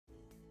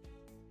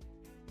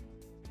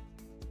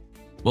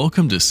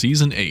Welcome to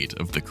Season 8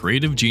 of the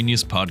Creative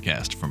Genius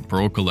Podcast from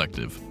Pearl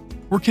Collective.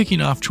 We're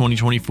kicking off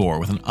 2024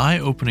 with an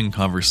eye-opening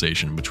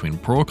conversation between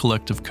Pearl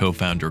Collective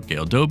co-founder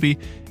Gail Doby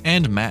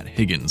and Matt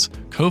Higgins,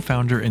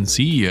 co-founder and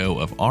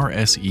CEO of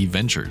RSE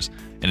Ventures,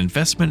 an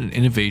investment and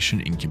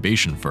innovation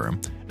incubation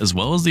firm, as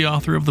well as the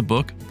author of the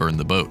book Burn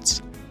the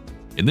Boats.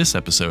 In this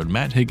episode,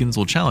 Matt Higgins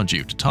will challenge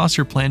you to toss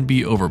your plan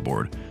B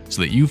overboard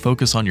so that you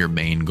focus on your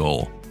main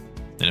goal.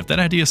 And if that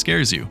idea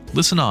scares you,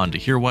 listen on to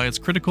hear why it's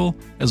critical,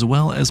 as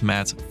well as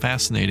Matt's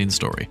fascinating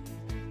story.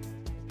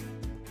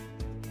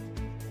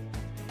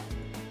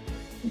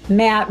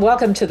 Matt,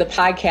 welcome to the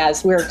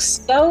podcast. We're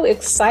so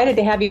excited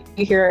to have you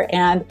here.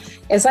 And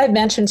as I've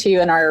mentioned to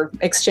you in our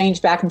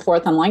exchange back and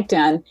forth on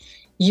LinkedIn,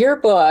 your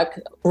book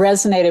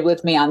resonated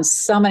with me on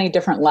so many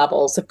different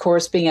levels. Of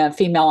course, being a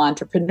female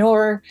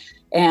entrepreneur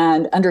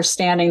and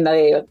understanding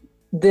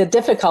the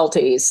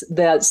difficulties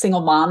that single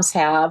moms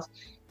have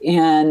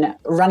in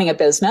running a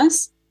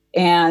business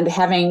and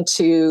having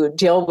to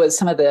deal with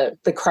some of the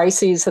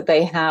crises that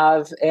they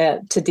have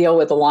to deal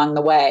with along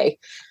the way.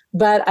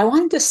 But I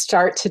wanted to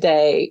start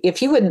today,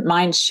 if you wouldn't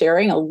mind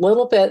sharing a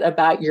little bit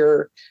about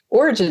your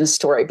origin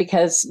story,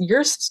 because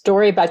your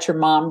story about your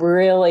mom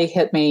really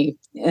hit me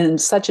in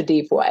such a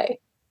deep way.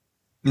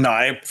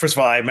 No, first of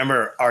all, I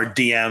remember our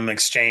DM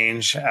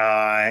exchange.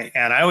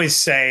 And I always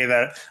say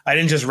that I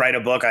didn't just write a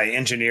book, I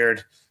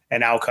engineered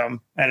an outcome,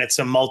 and it's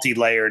a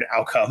multi-layered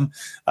outcome,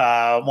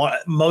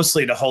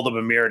 mostly to hold up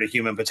a mirror to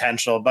human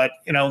potential. But,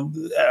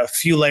 a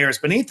few layers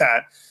beneath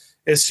that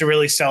is to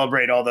really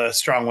celebrate all the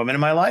strong women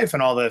in my life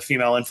and all the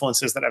female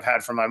influences that I've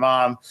had from my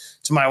mom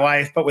to my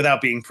wife, but without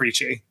being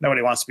preachy.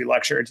 Nobody wants to be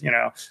lectured.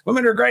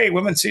 Women are great.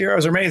 Women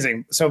CEOs are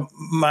amazing. So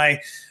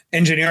my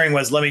engineering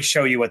was, let me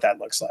show you what that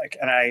looks like.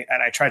 And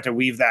I tried to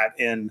weave that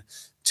in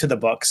to the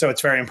book. So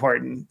it's very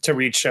important to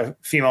reach a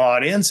female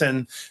audience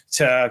and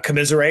to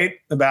commiserate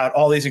about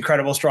all these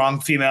incredible,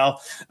 strong female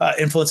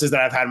influences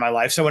that I've had in my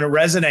life. So when it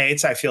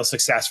resonates, I feel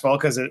successful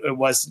because it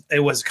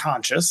was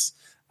conscious.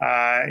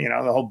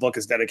 The whole book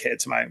is dedicated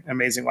to my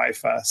amazing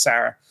wife,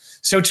 Sarah.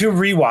 So to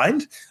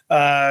rewind,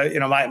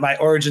 my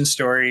origin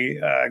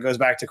story goes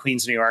back to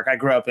Queens, New York. I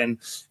grew up in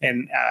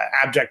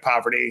abject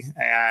poverty,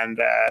 and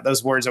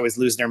those words always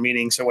lose their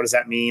meaning. So what does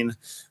that mean?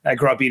 I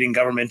grew up eating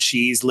government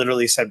cheese.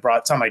 Literally said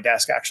it's on my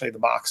desk, actually, the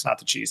box, not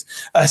the cheese.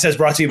 It says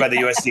brought to you by the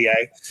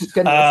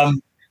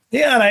USDA.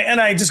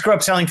 And I just grew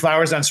up selling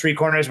flowers on street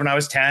corners when I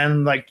was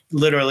 10, like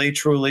literally,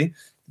 truly.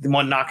 The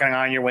one knocking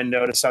on your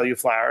window to sell you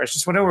flowers,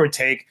 just whatever it would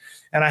take.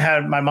 And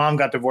my mom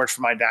got divorced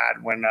from my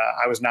dad when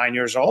I was 9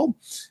 years old,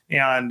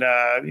 and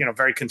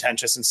very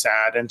contentious and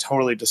sad and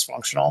totally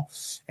dysfunctional.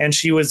 And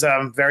she was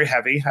very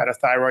heavy, had a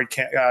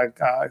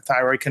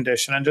thyroid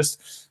condition, and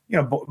just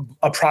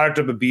a product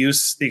of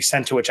abuse, the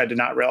extent to which I did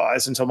not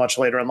realize until much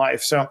later in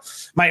life. So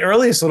my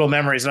earliest little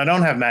memories, and I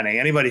don't have many.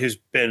 Anybody who's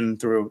been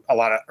through a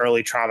lot of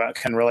early trauma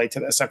can relate to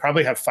this. I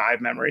probably have 5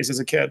 memories as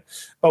a kid,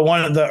 but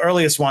one of the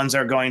earliest ones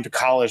are going to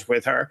college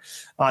with her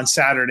on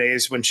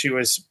Saturdays when she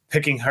was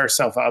picking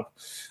herself up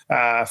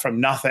from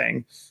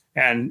nothing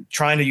and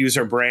trying to use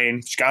her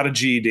brain. She got a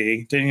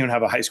GED, didn't even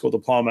have a high school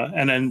diploma,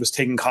 and then was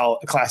taking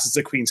classes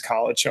at Queens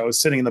College. So I was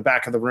sitting in the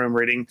back of the room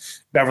reading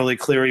Beverly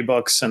Cleary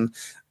books and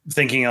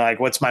thinking like,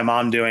 what's my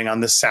mom doing on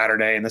this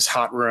Saturday in this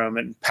hot room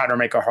in Powder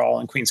Maker Hall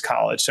in Queens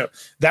College? So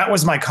that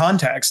was my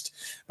context.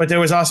 But there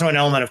was also an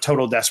element of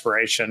total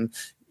desperation.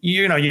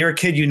 You're a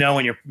kid,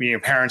 when your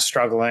parents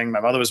struggling.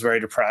 My mother was very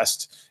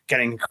depressed,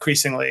 getting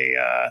increasingly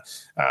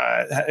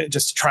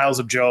just trials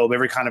of Job,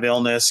 every kind of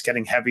illness,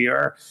 getting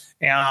heavier.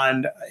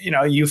 And,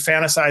 you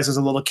fantasize as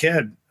a little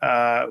kid,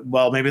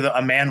 maybe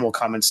a man will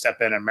come and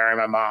step in and marry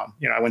my mom.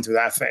 I went through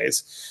that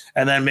phase.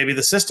 And then maybe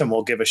the system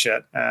will give a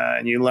shit,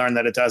 and you learn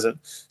that it doesn't.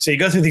 So you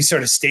go through these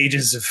sort of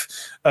stages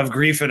of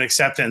grief and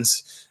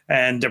acceptance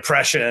and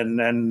depression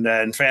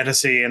and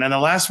fantasy. And then the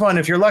last one,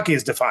 if you're lucky,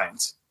 is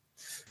defiance.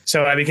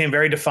 So I became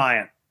very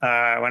defiant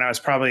when I was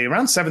probably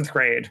around 7th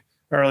grade.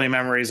 Early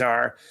memories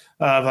are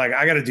of like,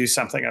 I got to do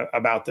something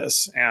about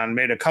this, and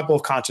made a couple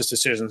of conscious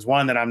decisions.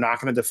 One, that I'm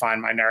not going to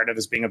define my narrative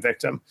as being a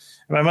victim.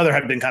 And my mother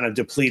had been kind of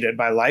depleted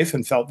by life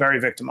and felt very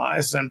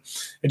victimized. And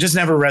it just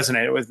never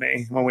resonated with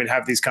me when we'd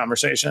have these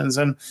conversations.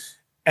 And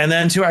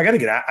then 2, I got to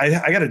get out.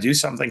 I got to do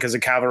something because the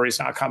cavalry's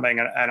not coming,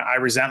 and I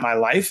resent my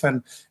life,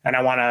 and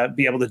I want to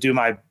be able to do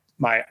my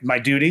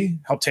duty,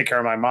 help take care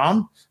of my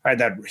mom. I had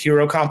that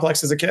hero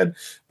complex as a kid,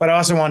 but I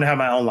also wanted to have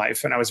my own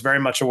life. And I was very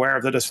much aware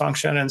of the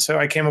dysfunction. And so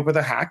I came up with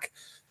a hack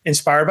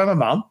inspired by my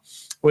mom,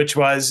 which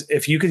was,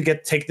 if you could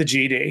take the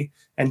GED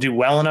and do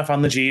well enough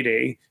on the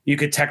GED, you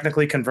could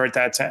technically convert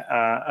that to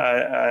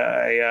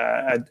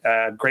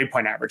a grade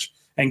point average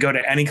and go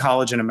to any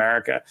college in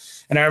America.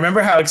 And I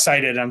remember how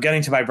excited, I'm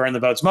getting to my burn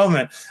the boats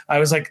moment. I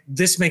was like,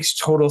 this makes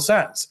total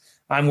sense.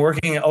 I'm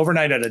working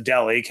overnight at a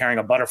deli carrying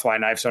a butterfly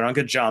knife so I don't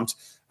get jumped.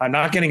 I'm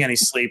not getting any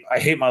sleep. I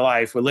hate my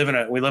life. We live in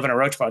a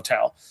roach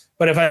motel.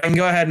 But if I can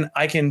go ahead and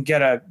I can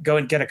go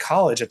and get a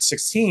college at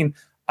 16,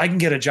 I can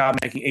get a job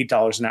making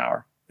 $8 an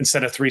hour.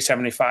 instead of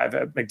 $3.75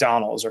 at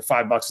McDonald's or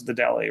 $5 at the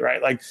deli,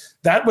 right? Like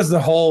that was the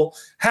whole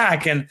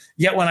hack. And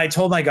yet when I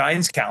told my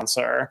guidance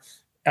counselor,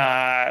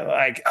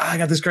 I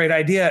got this great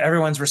idea,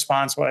 everyone's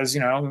response was,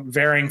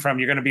 varying from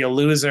you're going to be a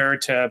loser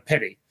to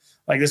pity.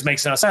 Like this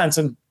makes no sense.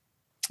 And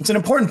it's an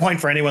important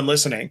point for anyone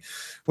listening.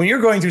 When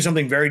you're going through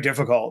something very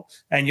difficult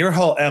and your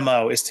whole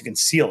MO is to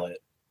conceal it,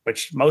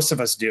 which most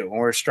of us do when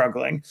we're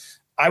struggling,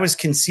 I was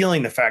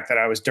concealing the fact that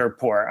I was dirt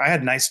poor. I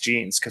had nice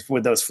jeans because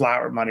with those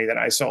flower money that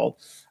I sold,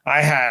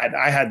 I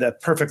had the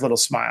perfect little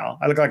smile.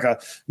 I looked like a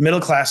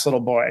middle-class little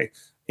boy,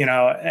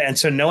 and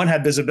so no one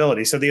had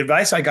visibility. So the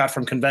advice I got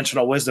from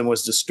conventional wisdom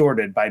was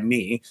distorted by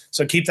me.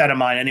 So keep that in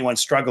mind, anyone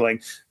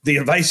struggling. The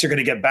advice you're going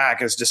to get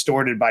back is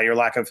distorted by your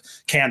lack of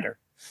candor.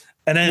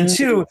 And then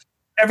two,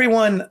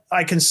 everyone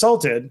I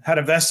consulted had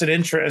a vested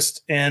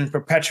interest in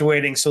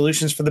perpetuating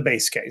solutions for the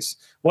base case.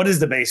 What is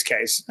the base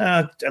case?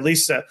 At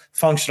least a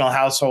functional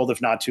household,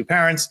 if not two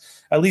parents,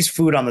 at least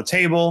food on the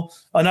table,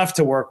 enough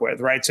to work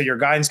with, right? So your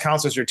guidance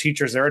counselors, your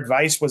teachers, their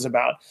advice was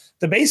about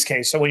the base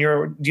case. So when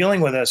you're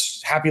dealing with a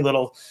happy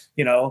little,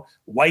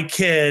 white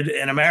kid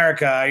in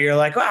America, you're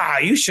like,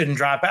 you shouldn't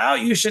drop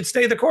out. You should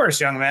stay the course,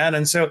 young man.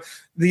 And so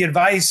the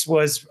advice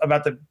was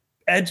about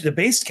the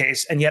base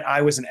case, and yet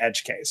I was an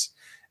edge case.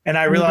 And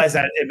I realized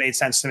that it made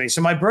sense to me.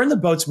 So my burn the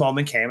boats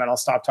moment came, and I'll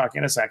stop talking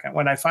in a second,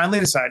 when I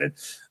finally decided,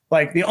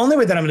 like, the only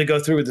way that I'm going to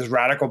go through with this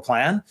radical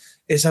plan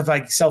is if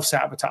I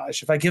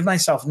self-sabotage, if I give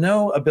myself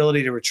no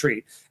ability to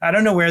retreat. I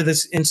don't know where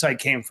this insight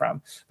came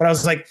from, but I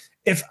was like,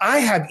 if I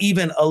have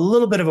even a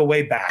little bit of a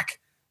way back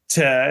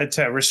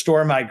to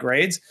restore my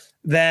grades,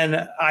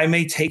 then I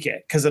may take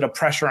it because of the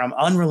pressure,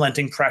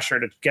 unrelenting pressure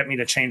to get me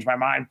to change my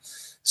mind.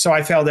 So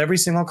I failed every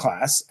single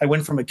class. I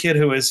went from a kid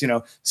who was,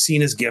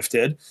 seen as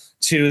gifted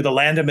to the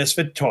land of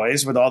misfit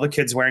toys with all the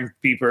kids wearing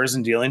beepers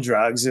and dealing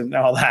drugs and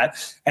all that,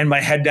 and my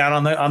head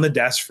down on the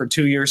desk for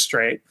 2 years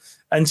straight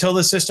until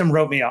the system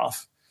wrote me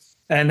off.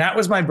 And that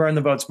was my burn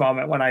the boats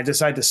moment when I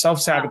decided to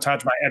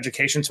self-sabotage my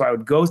education so I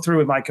would go through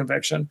with my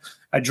conviction.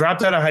 I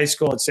dropped out of high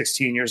school at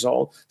 16 years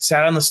old,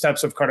 sat on the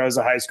steps of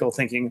Cardozo High School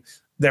thinking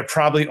they're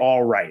probably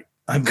all right.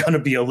 I'm going to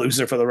be a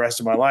loser for the rest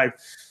of my life.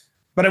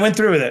 But I went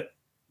through with it.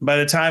 By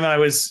the time I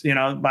was,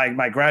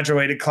 my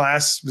graduated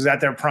class was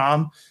at their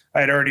prom,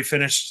 I had already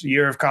finished a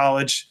year of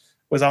college,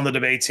 was on the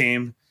debate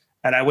team,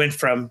 and I went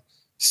from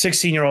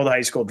 16-year-old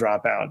high school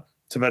dropout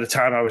to by the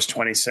time I was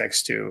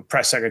 26 to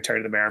press secretary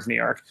to the mayor of New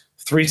York,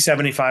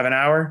 $375 an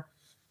hour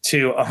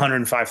to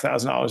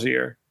 $105,000 a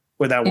year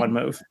with that one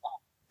move.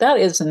 That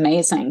is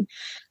amazing.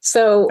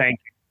 So Thank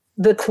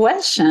you. The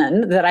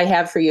question that I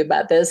have for you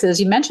about this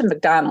is, you mentioned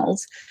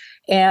McDonald's.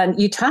 And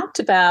you talked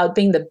about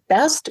being the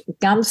best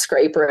gum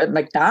scraper at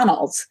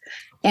McDonald's.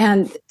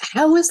 And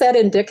how is that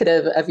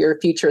indicative of your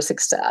future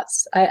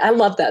success? I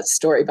love that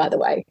story, by the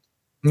way.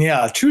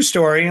 Yeah, true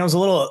story. It's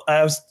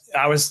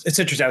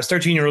interesting. I was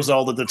 13 years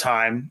old at the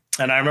time.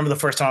 And I remember the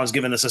first time I was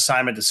given this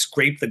assignment to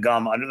scrape the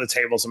gum under the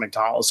tables of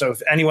McDonald's. So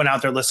if anyone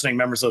out there listening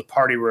remembers those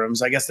party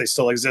rooms, I guess they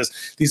still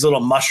exist, these little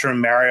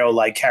mushroom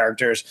Mario-like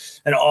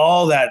characters and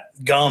all that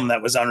gum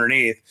that was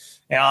underneath.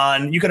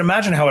 And you can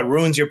imagine how it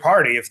ruins your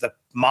party if the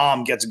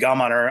mom gets gum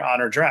on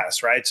her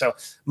dress, right? So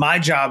my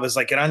job was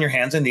like, get on your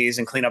hands and knees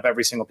and clean up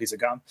every single piece of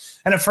gum.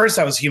 And at first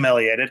I was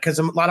humiliated because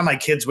a lot of my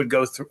kids would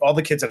go through, all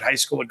the kids at high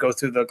school would go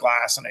through the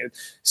glass and they would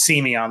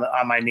see me on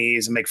my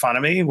knees and make fun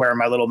of me wearing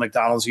my little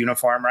McDonald's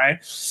uniform, right?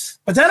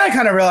 But then I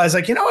kind of realized,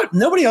 like, you know what?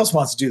 Nobody else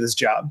wants to do this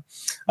job.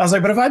 I was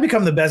like, but if I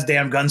become the best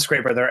damn gun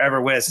scraper there ever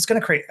was, it's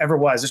going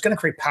to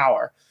create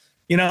power.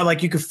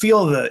 Like you could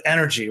feel the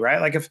energy,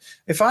 right? Like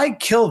if I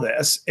kill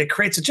this, it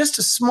creates just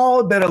a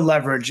small bit of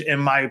leverage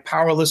in my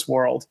powerless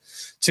world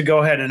to go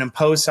ahead and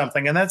impose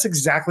something. And that's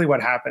exactly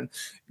what happened.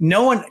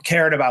 No one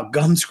cared about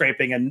gum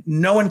scraping, and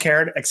no one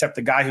cared except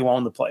the guy who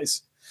owned the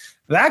place.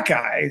 That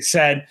guy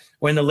said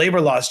when the labor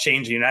laws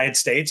changed in the United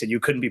States and you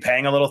couldn't be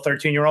paying a little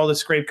 13-year-old to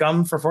scrape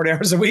gum for 40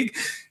 hours a week,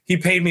 he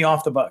paid me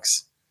off the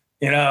books,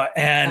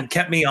 and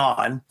kept me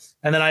on.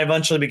 And then I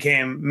eventually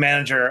became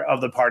manager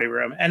of the party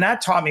room. And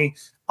that taught me,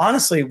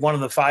 honestly, one of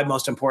the 5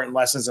 most important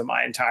lessons of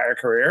my entire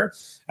career.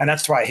 And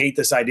that's why I hate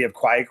this idea of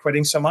quiet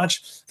quitting so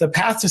much. The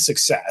path to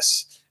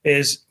success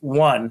is,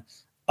 1,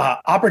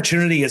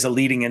 opportunity is a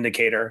leading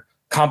indicator.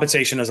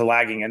 Compensation is a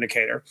lagging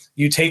indicator.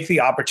 You take the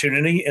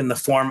opportunity in the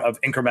form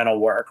of incremental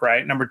work,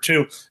 right? Number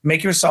 2,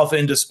 make yourself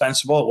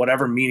indispensable at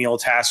whatever menial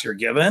task you're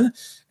given.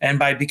 And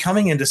by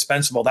becoming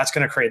indispensable, that's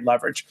going to create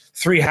leverage.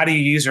 3, how do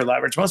you use your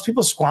leverage? Most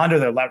people squander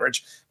their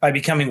leverage by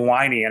becoming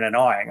whiny and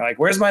annoying. Like,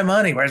 where's my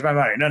money? Where's my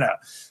money? No.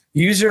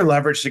 Use your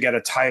leverage to get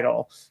a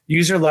title.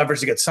 Use your leverage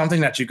to get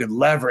something that you could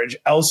leverage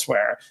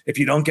elsewhere if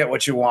you don't get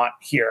what you want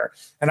here.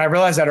 And I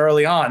realized that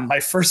early on. My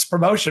first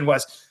promotion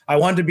was I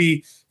wanted to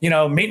be,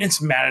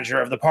 maintenance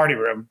manager of the party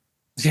room.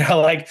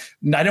 I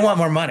didn't want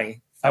more money.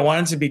 I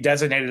wanted to be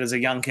designated as a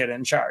young kid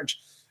in charge.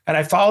 And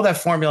I followed that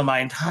formula my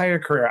entire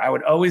career. I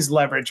would always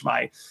leverage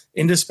my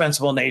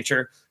indispensable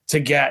nature to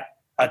get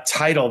a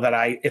title that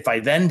if I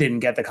then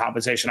didn't get the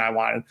compensation I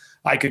wanted,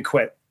 I could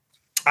quit.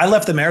 I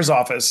left the mayor's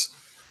office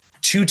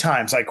 2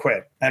 times I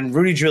quit. And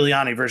Rudy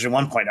Giuliani version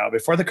 1.0,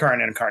 before the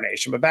current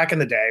incarnation, but back in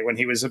the day when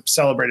he was a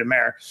celebrated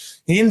mayor,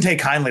 he didn't take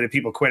kindly to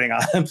people quitting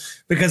on him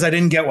because I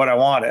didn't get what I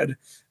wanted.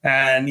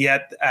 And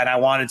I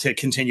wanted to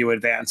continue to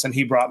advance. And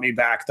he brought me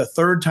back the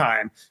 3rd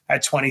time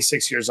at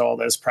 26 years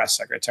old as press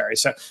secretary.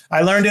 So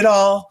I learned it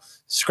all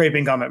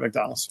scraping gum at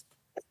McDonald's.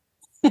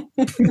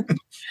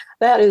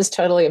 That is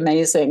totally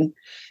amazing.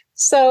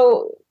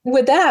 So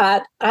with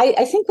that,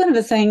 I think one of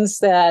the things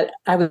that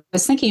I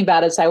was thinking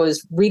about as I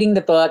was reading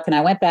the book, and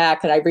I went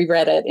back and I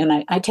reread it,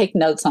 and I take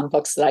notes on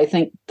books that I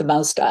think the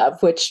most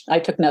of, which I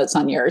took notes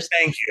on yours.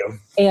 Thank you.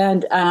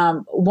 And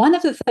one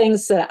of the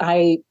things that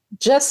I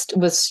just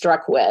was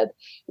struck with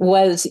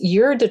was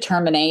your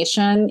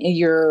determination,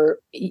 your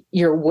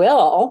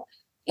will,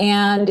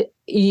 and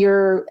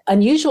your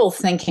unusual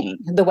thinking,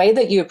 the way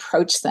that you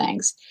approach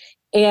things.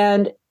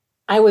 And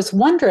I was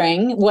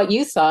wondering what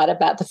you thought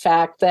about the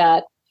fact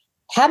that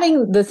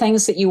having the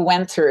things that you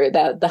went through,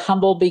 the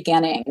humble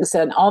beginnings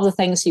and all the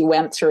things you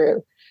went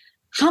through,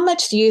 how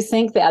much do you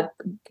think that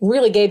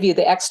really gave you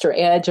the extra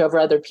edge over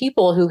other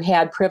people who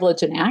had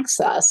privilege and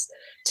access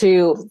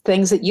to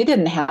things that you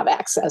didn't have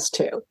access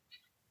to?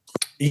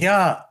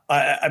 Yeah,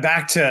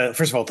 back to,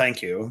 first of all,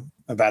 thank you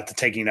about the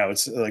taking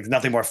notes. Like,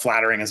 nothing more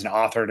flattering as an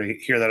author to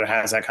hear that it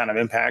has that kind of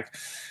impact.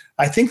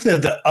 I think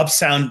that the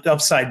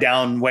upside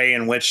down way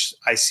in which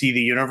I see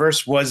the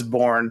universe was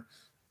born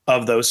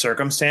of those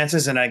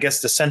circumstances. And I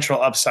guess the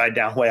central upside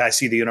down way I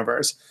see the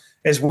universe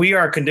is we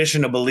are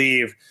conditioned to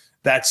believe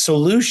that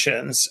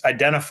solutions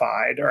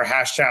identified or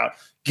hashed out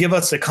give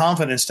us the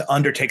confidence to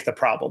undertake the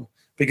problem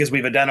because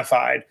we've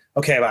identified,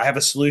 okay, well, I have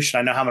a solution.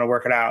 I know how I'm going to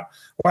work it out.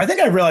 Or I think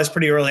I realized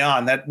pretty early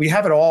on that we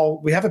have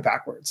it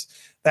backwards,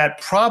 that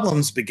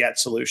problems beget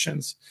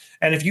solutions.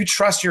 And if you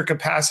trust your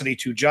capacity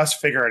to just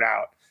figure it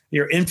out,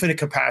 your infinite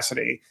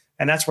capacity,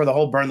 and that's where the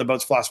whole burn the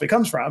boats philosophy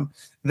comes from,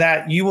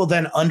 that you will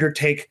then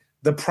undertake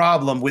the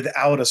problem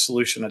without a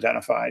solution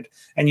identified.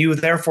 And you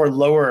therefore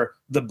lower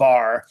the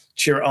bar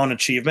to your own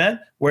achievement.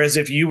 Whereas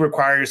if you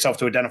require yourself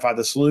to identify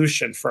the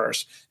solution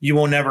first, you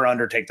will never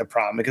undertake the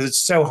problem because it's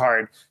so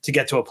hard to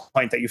get to a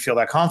point that you feel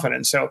that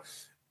confident. So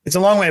it's a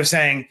long way of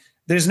saying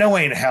there's no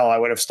way in hell I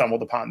would have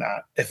stumbled upon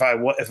that if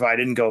I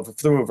didn't go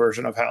through a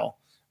version of hell,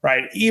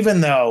 right?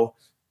 Even though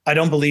I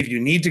don't believe you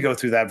need to go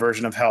through that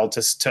version of hell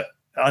to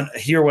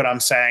hear what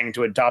I'm saying,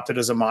 to adopt it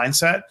as a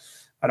mindset.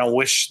 I don't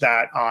wish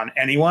that on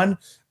anyone,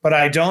 but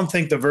I don't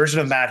think the version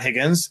of Matt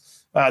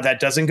Higgins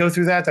that doesn't go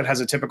through that has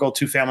a typical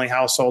 2-family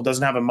household,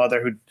 doesn't have a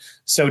mother who's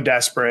so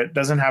desperate,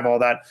 doesn't have all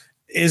that,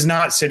 is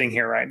not sitting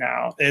here right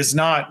now, is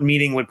not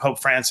meeting with Pope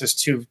Francis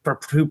to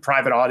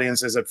private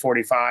audiences at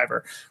 45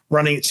 or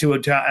running to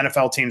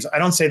NFL teams. I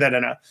don't say that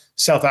in a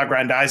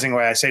self-aggrandizing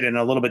way. I say it in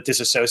a little bit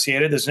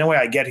disassociated. There's no way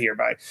I get here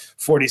by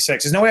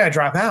 46. There's no way I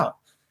drop out.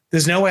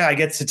 There's no way I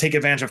get to take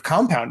advantage of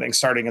compounding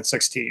starting at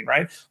 16,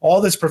 right?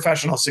 All this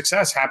professional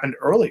success happened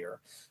earlier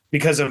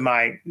because of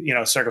my,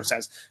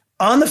 circumstance.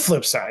 On the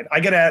flip side,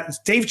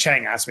 Dave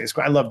Chang asked me this.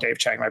 I love Dave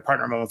Chang, my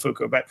partner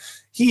Momofuku, but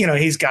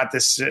he's got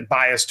this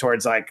bias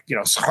towards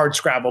hard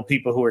scrabble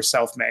people who are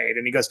self-made.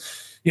 And he goes,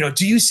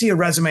 do you see a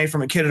resume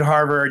from a kid at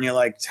Harvard? And you're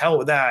like, hell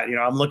with that.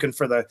 I'm looking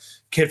for the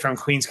kid from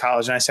Queens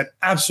College. And I said,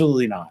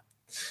 absolutely not.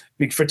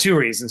 For 2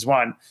 reasons.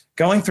 One,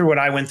 going through what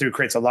I went through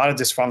creates a lot of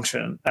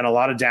dysfunction and a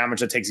lot of damage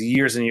that takes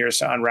years and years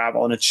to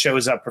unravel. And it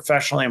shows up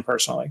professionally and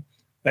personally.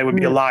 It would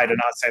be a lie to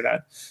not say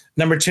that.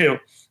 Number 2,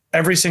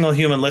 every single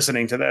human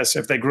listening to this,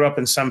 if they grew up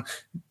in some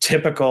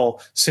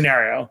typical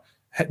scenario,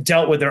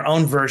 dealt with their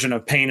own version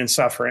of pain and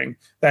suffering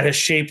that has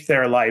shaped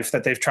their life,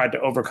 that they've tried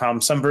to overcome,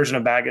 some version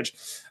of baggage.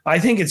 I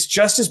think it's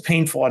just as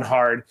painful and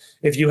hard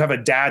if you have a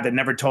dad that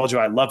never told you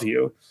I love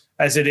you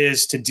as it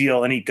is to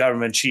deal and eat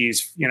government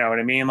cheese. You know what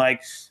I mean?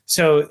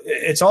 So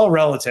it's all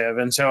relative.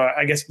 And so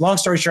I guess, long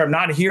story short, I'm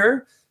not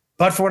here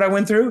but for what I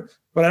went through,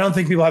 but I don't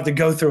think people have to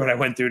go through what I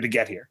went through to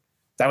get here.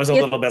 That was a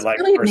little bit like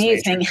really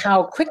amazing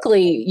how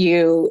quickly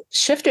you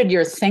shifted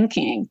your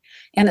thinking,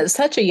 and at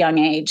such a young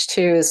age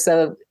too.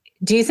 So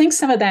do you think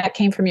some of that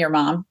came from your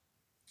mom?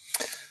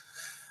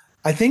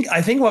 I think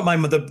what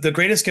the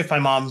greatest gift my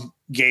mom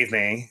gave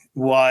me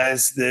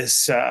was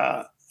this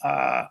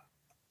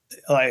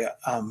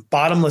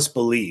bottomless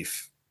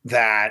belief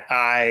that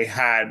I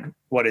had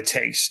what it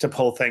takes to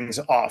pull things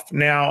off.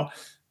 Now,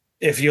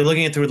 if you're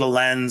looking at it through the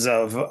lens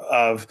of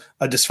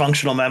a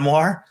dysfunctional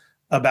memoir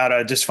about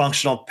a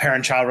dysfunctional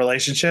parent-child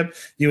relationship,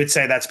 you would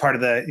say that's part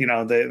of the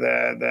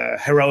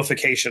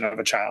heroification of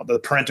a child, the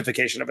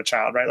parentification of a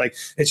child, right? Like,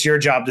 it's your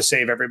job to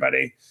save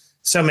everybody.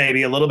 So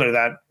maybe a little bit of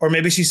that, or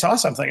maybe she saw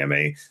something in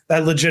me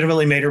that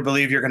legitimately made her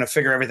believe you're going to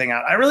figure everything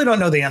out. I really don't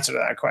know the answer to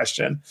that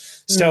question.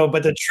 So,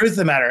 but the truth of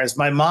the matter is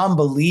my mom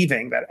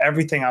believing that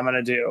everything I'm going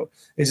to do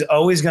is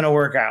always going to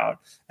work out,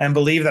 and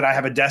believe that I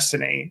have a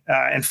destiny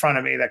in front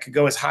of me that could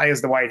go as high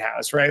as the White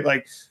House, right?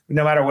 Like,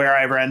 no matter where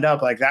I ever end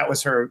up, like, that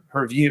was her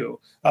view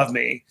of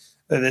me,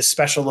 this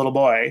special little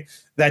boy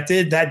that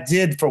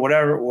did for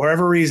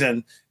whatever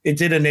reason, it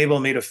did enable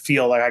me to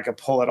feel like I could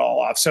pull it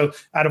all off. So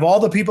out of all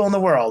the people in the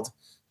world,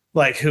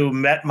 like, who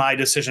met my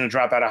decision to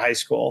drop out of high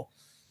school,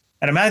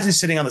 And imagine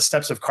sitting on the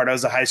steps of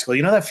Cardozo High School.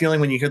 You know that feeling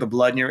when you hear the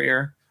blood in your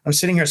ear? I'm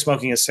sitting here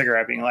smoking a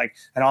cigarette being like,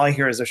 and all I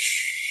hear is a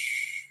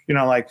shh,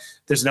 like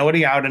there's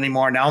nobody out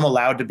anymore. Now I'm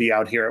allowed to be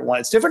out here at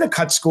 1. It's different to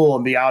cut school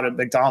and be out at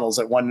McDonald's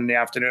at 1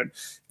 p.m.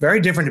 Very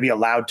different to be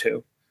allowed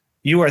to.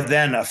 You are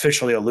then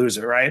officially a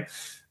loser, right?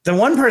 The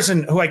one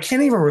person who I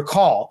can't even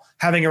recall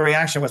having a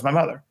reaction was my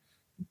mother.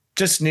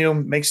 Just knew,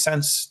 makes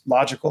sense,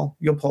 logical.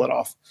 You'll pull it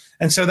off.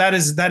 And so that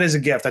is a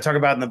gift I talk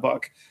about in the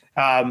book.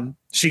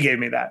 She gave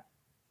me that.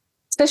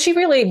 So she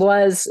really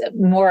was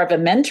more of a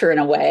mentor in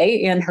a way,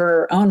 in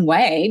her own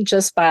way,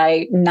 just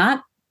by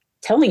not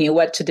telling you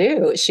what to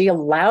do. She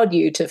allowed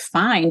you to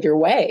find your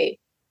way.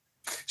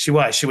 She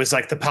was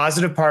like, the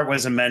positive part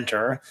was a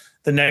mentor.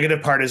 The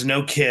negative part is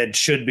no kid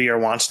should be or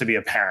wants to be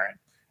a parent.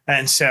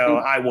 And so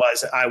I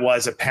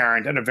was a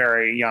parent at a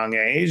very young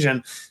age.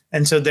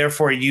 And so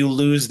therefore you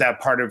lose that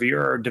part of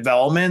your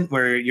development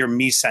where you're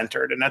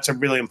me-centered. And that's a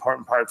really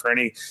important part for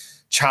any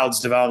child's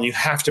development. You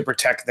have to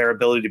protect their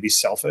ability to be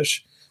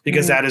selfish,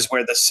 because that is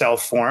where the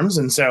self forms.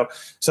 And so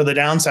the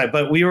downside,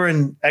 but we were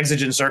in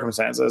exigent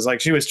circumstances.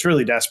 Like, she was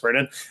truly desperate.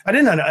 And I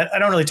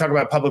don't really talk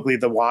about publicly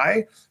the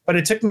why, but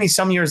it took me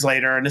some years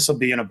later, and this will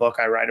be in a book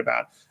I write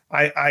about.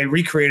 I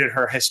recreated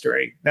her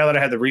history. Now that I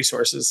had the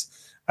resources,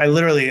 I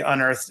literally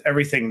unearthed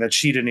everything that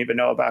she didn't even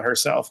know about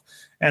herself.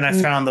 And I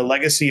found the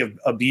legacy of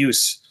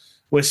abuse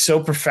was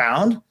so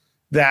profound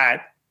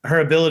that her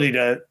ability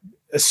to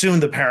assume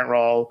the parent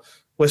role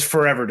was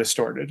forever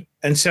distorted.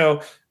 And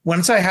so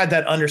once I had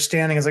that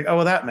understanding, I was like, oh,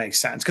 well, that makes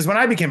sense. Because when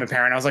I became a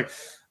parent, I was like,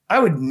 I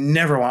would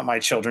never want my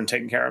children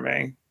taking care of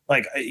me.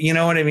 Like, you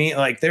know what I mean?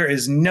 Like, there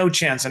is no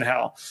chance in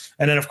hell.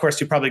 And then, of course,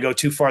 you probably go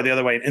too far the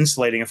other way in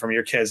insulating it from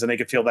your kids, and they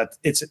could feel that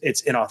it's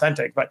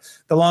inauthentic. But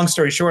the long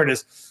story short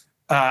is,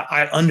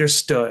 I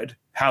understood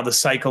how the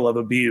cycle of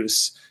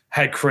abuse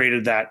had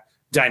created that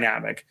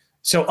dynamic.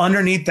 So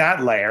underneath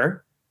that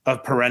layer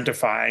of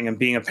parentifying and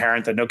being a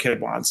parent that no kid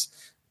wants,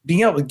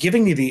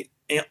 giving me the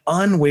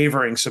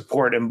unwavering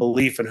support and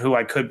belief in who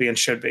I could be and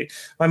should be.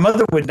 My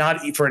mother would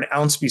not for an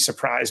ounce be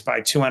surprised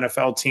by 2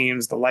 NFL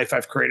teams, the life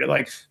I've created,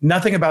 like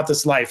nothing about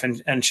this life.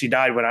 And she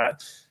died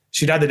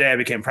she died the day I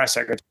became press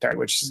secretary,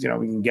 which,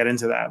 we can get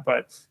into that,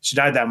 but she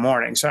died that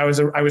morning. So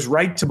I was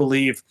right to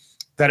believe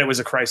that it was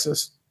a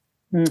crisis,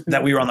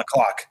 that we were on the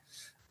clock.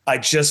 I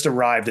just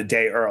arrived a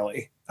day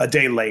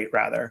late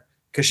rather,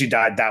 because she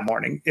died that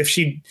morning. If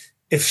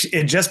it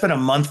had just been a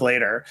month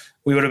later,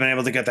 we would have been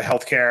able to get the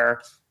healthcare.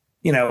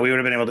 We would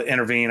have been able to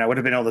intervene. I would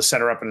have been able to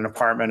set her up in an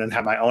apartment and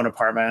have my own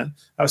apartment.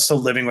 I was still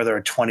living with her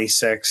at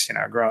 26,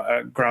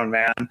 a grown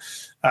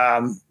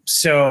man.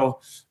 So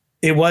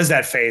it was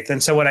that faith.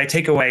 And so what I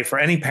take away for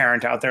any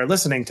parent out there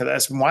listening to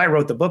this, and why I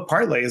wrote the book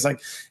partly, is like,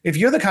 if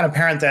you're the kind of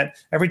parent that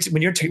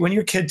when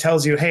your kid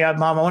tells you, hey,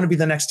 Mom, I want to be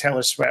the next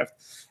Taylor Swift,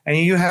 and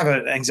you have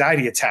an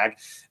anxiety attack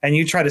and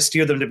you try to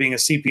steer them to being a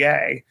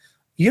CPA,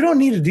 you don't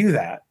need to do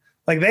that.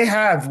 Like, they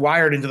have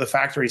wired into the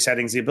factory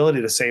settings the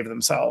ability to save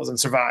themselves and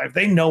survive.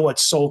 They know what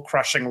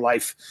soul-crushing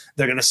life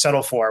they're going to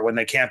settle for when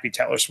they can't be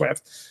Taylor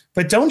Swift.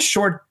 But don't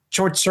short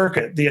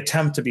circuit the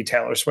attempt to be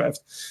Taylor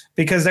Swift,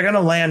 because they're going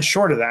to land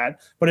short of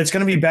that, but it's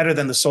going to be better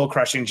than the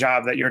soul-crushing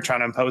job that you're trying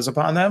to impose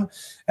upon them.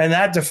 And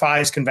that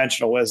defies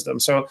conventional wisdom.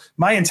 So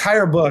my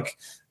entire book,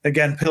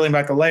 again, peeling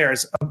back the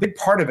layers, a big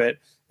part of it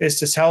is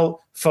to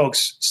tell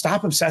folks,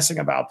 stop obsessing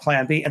about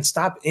plan B and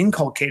stop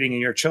inculcating in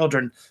your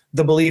children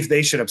the belief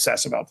they should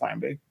obsess about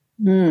plan B.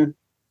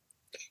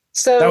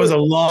 So that was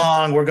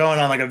we're going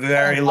on like a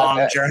very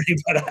long journey,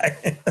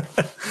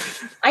 but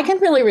I can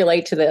really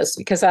relate to this,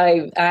 because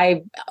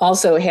I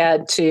also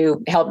had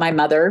to help my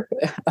mother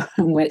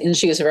and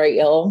she was very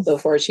ill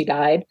before she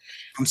died.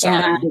 I'm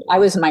sorry. And I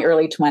was in my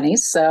early 20s.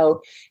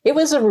 So it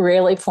was a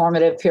really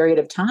formative period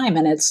of time.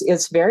 And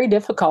it's very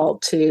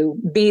difficult to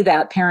be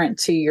that parent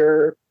to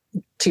your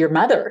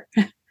mother.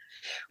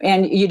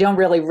 And you don't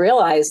really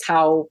realize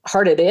how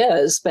hard it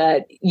is,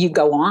 but you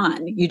go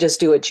on. You just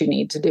do what you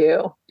need to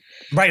do.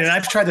 Right. And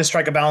I've tried to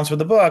strike a balance with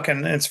the book,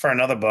 and it's for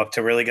another book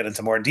to really get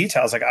into more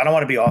details. Like, I don't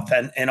want to be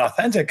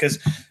inauthentic, because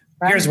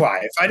here's why.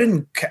 If I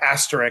didn't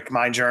asterisk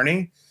my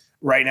journey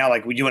right now,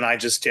 like you and I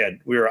just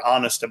did, we were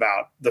honest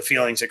about the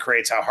feelings it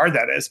creates, how hard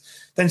that is,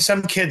 then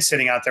some kid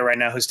sitting out there right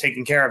now who's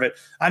taking care of it,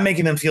 I'm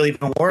making them feel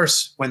even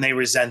worse when they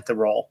resent the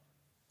role.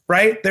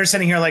 Right? They're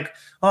sitting here like,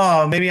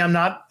 oh, maybe I'm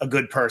not a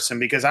good person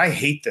because I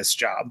hate this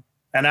job.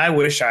 And I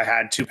wish I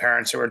had 2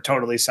 parents who were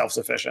totally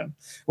self-sufficient,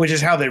 which is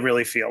how they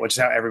really feel, which is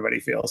how everybody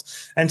feels.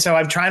 And so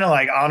I'm trying to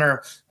like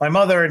honor my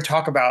mother and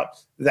talk about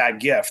that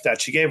gift that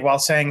she gave, while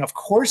saying, of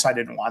course I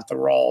didn't want the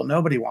role.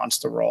 Nobody wants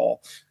the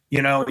role.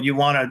 You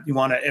want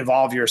to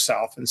evolve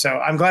yourself. And so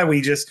I'm glad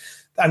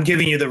I'm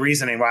giving you the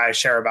reasoning why I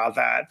share about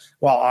that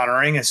while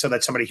honoring, and so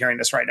that somebody hearing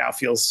this right now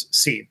feels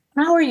seen.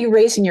 How are you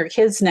raising your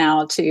kids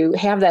now to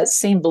have that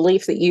same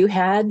belief that you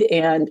had?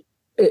 And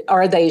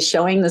are they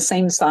showing the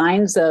same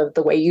signs of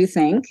the way you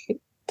think?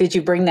 Did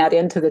you bring that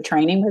into the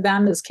training with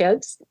them as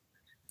kids?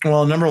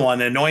 Well, number one,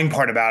 the annoying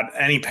part about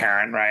any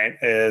parent, right,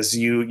 is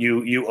you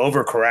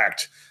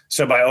overcorrect.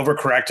 So by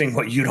overcorrecting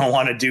what you don't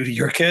want to do to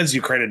your kids,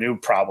 you create a new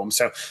problem.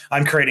 So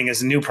I'm creating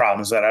as new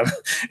problems that I'm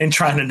in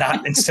trying to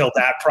not instill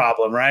that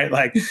problem, right?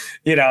 Like,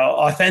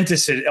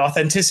 authenticity.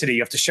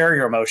 You have to share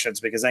your emotions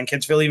because then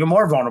kids feel even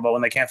more vulnerable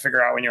when they can't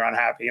figure out when you're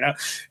unhappy.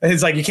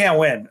 It's like you can't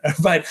win.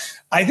 But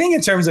I think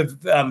in terms of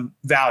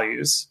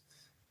values,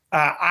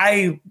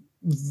 I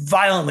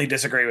violently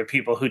disagree with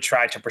people who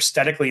try to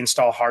prosthetically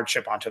install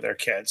hardship onto their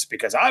kids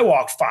because I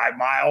walked 5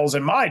 miles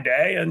in my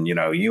day and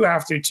you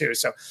have to too.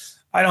 So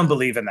I don't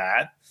believe in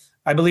that.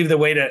 I believe the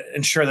way to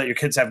ensure that your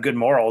kids have good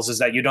morals is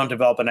that you don't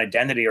develop an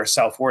identity or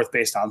self-worth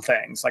based on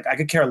things. Like I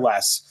could care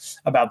less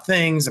about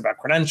things, about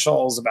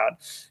credentials, about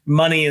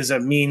money as a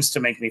means to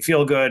make me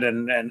feel good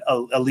and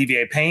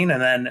alleviate pain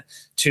and then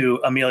to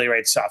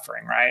ameliorate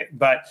suffering, right?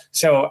 But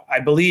so I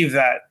believe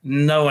that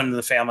no one in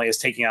the family is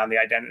taking on the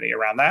identity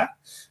around that.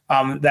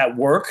 That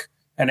work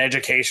and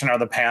education are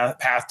the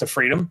path to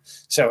freedom.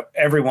 So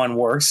everyone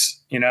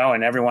works,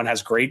 and everyone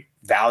has great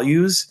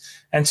values.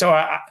 And so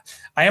I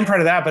am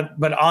proud of that.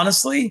 But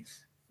honestly,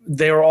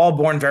 they were all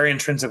born very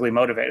intrinsically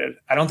motivated.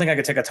 I don't think I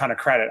could take a ton of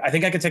credit. I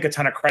think I could take a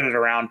ton of credit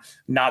around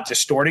not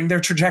distorting their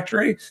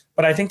trajectory,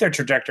 but I think their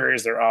trajectory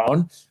is their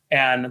own.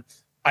 And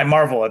I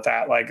marvel at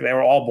that. Like they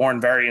were all born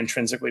very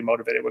intrinsically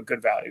motivated with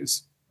good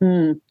values.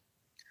 Mm.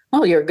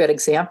 Well, you're a good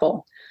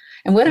example.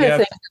 And one of the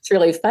things that's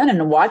really fun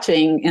in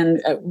watching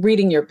and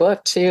reading your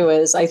book too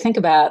is I think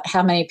about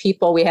how many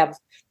people we have.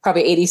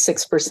 Probably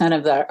 86%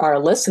 of our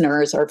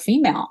listeners are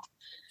female.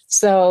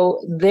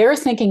 So they're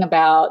thinking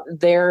about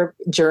their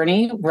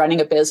journey,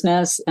 running a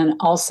business, and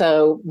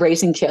also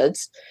raising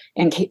kids.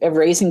 And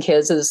raising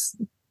kids is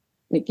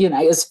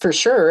for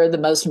sure the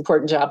most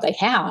important job they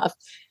have.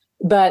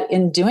 But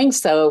in doing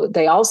so,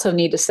 they also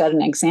need to set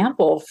an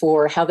example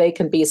for how they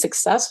can be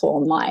successful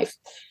in life.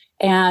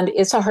 And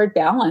it's a hard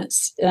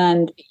balance.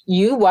 And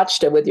you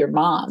watched it with your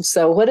mom.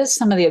 So what is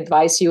some of the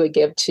advice you would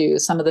give to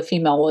some of the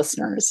female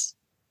listeners?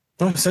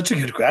 Oh, that's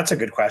a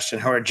good question.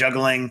 Who are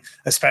juggling,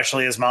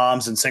 especially as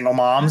moms and single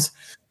moms?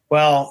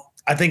 Well,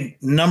 I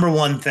think number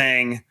one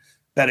thing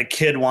that a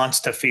kid wants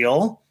to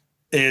feel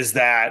is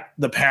that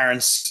the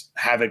parents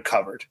have it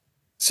covered.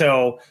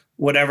 So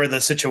whatever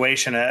the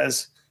situation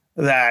is,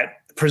 that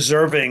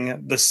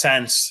preserving the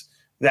sense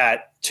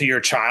that to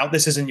your child,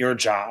 this isn't your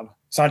job.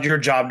 It's not your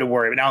job to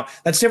worry. Now,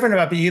 that's different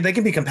about you. They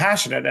can be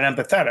compassionate and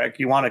empathetic.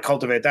 You want to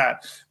cultivate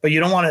that, but you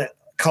don't want to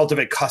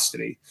cultivate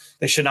custody.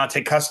 They should not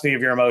take custody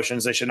of your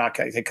emotions. They should not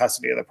take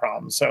custody of the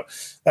problem. So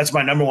that's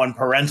my number one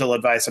parental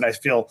advice that I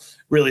feel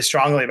really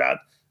strongly about.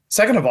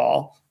 Second of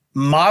all,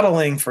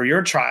 modeling for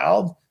your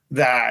child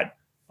that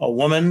a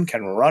woman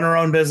can run her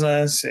own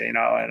business,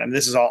 and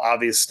this is all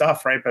obvious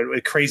stuff, right? But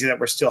it's crazy that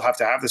we still have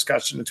to have this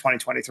discussion in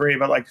 2023.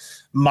 But like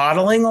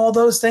modeling all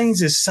those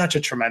things is such a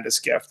tremendous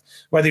gift.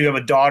 Whether you have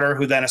a daughter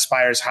who then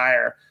aspires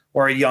higher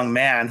or a young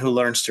man who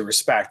learns to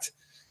respect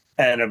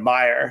and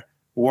admire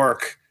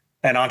work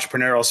and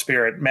entrepreneurial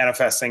spirit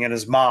manifesting in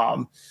his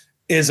mom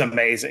is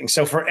amazing.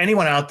 So for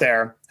anyone out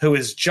there who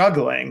is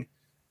juggling,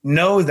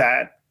 know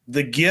that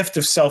the gift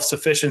of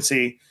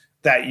self-sufficiency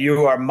that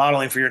you are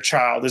modeling for your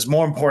child is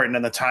more important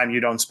than the time you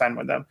don't spend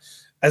with them,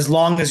 as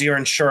long as you're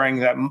ensuring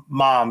that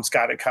mom's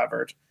got it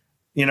covered.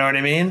 You know what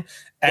I mean?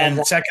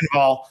 And second of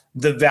all,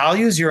 the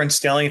values you're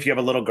instilling, if you have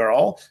a little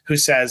girl who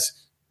says,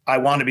 I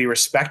want to be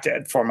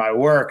respected for my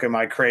work and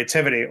my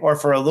creativity, or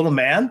for a little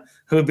man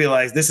who would be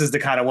like, this is the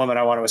kind of woman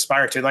I want to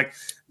aspire to. Like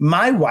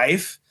my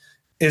wife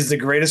is the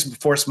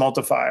greatest force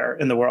multiplier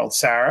in the world,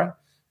 Sarah.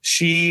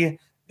 She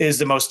is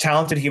the most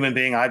talented human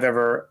being I've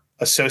ever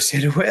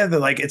associated with.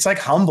 Like, it's like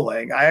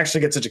humbling. I actually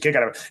get such a kick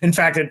out of it. In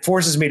fact, it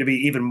forces me to be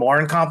even more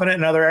incompetent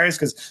in other areas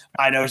because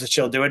I know that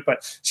she'll do it.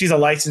 But she's a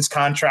licensed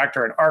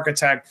contractor, an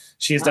architect.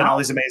 She's done all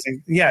these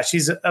amazing. Yeah,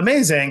 she's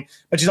amazing,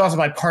 but she's also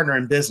my partner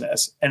in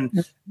business.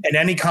 And in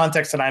any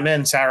context that I'm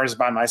in, Sarah's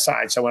by my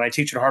side. So when I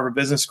teach at Harvard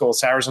Business School,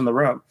 Sarah's in the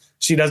room.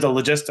 She does the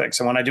logistics.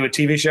 And when I do a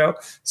TV show,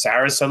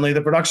 Sarah's suddenly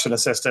the production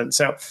assistant.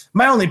 So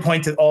my only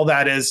point to all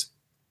that is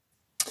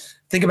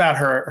think about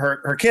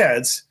her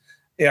kids.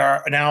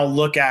 Are now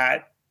look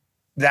at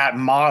that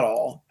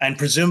model and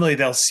presumably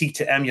they'll seek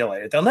to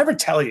emulate it. They'll never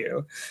tell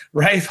you,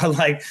 right? But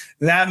like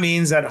that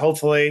means that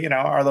hopefully,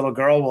 our little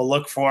girl will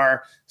look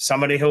for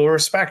somebody who will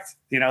respect,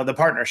 the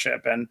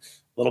partnership, and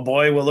little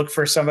boy will look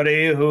for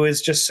somebody who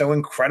is just so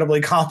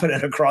incredibly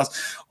competent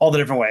across all the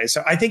different ways.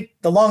 So I think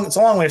it's a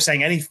long way of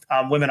saying any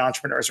women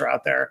entrepreneurs are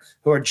out there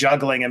who are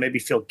juggling and maybe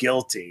feel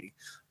guilty,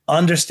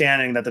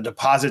 understanding that the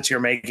deposits you're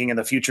making in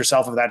the future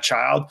self of that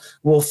child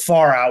will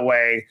far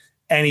outweigh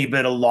any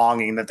bit of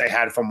longing that they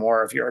had for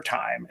more of your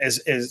time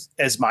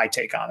is my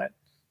take on it.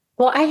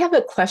 Well, I have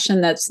a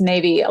question that's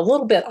maybe a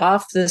little bit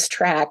off this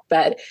track,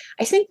 but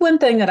I think one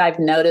thing that I've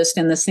noticed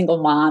in the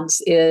single moms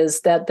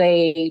is that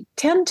they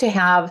tend to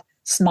have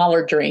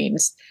smaller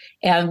dreams.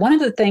 And one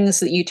of the things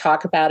that you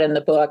talk about in the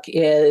book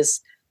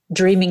is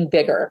dreaming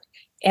bigger.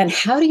 And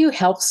how do you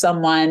help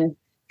someone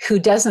who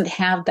doesn't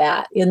have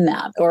that in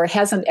them or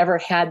hasn't ever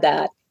had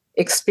that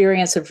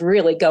experience of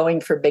really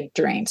going for big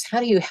dreams? How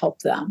do you help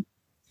them?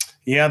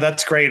 Yeah,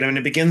 that's great. I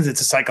mean,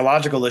 it's a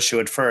psychological issue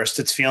at first.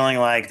 It's feeling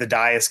like the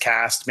die is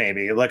cast,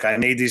 maybe. Look, I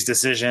made these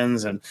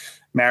decisions and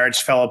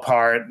marriage fell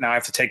apart. Now I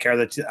have to take care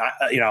of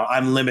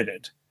I'm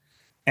limited.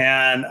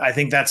 And I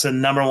think that's the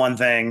number one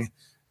thing.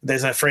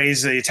 There's a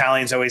phrase the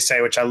Italians always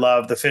say, which I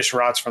love: the fish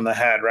rots from the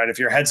head, right? If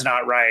your head's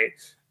not right,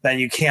 then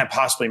you can't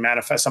possibly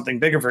manifest something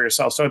bigger for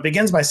yourself. So it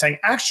begins by saying,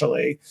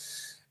 actually,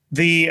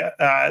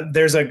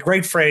 there's a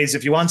great phrase: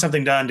 if you want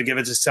something done, to give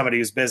it to somebody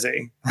who's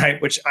busy, right?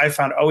 Which I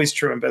found always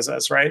true in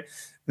business, right?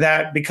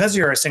 That because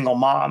you're a single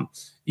mom,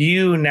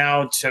 you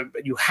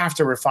have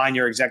to refine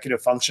your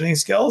executive functioning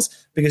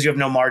skills because you have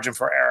no margin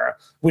for error,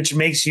 which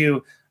makes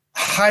you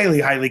highly,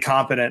 highly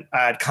competent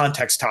at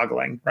context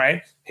toggling,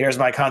 right? Here's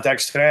my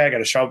context today. I got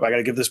to show up. I got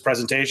to give this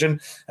presentation.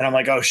 And I'm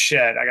like, oh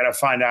shit, I got to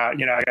find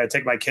out, I got to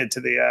take my kid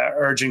to the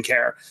urgent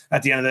care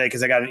at the end of the day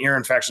because I got an ear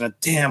infection that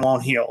damn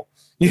won't heal.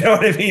 You know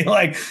what I mean?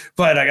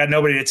 But I got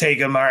nobody to take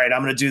him. All right,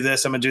 I'm going to do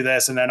this. I'm going to do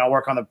this. And then I'll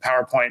work on the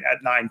PowerPoint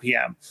at 9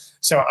 p.m.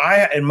 So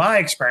in my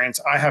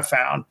experience, I have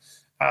found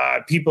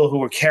people who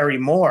will carry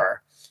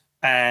more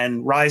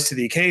and rise to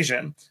the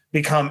occasion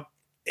become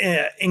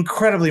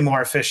incredibly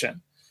more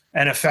efficient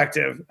and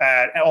effective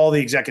at all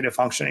the executive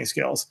functioning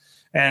skills.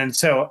 And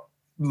so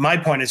my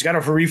point is, you got to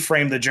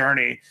reframe the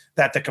journey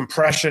that the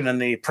compression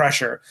and the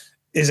pressure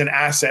is an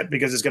asset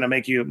because it's going to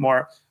make you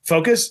more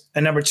focused.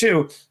 And number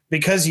two,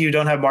 because you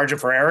don't have margin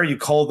for error, you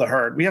cull the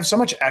herd. We have so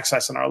much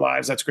excess in our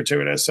lives that's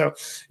gratuitous. So,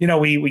 we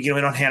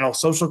don't handle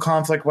social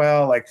conflict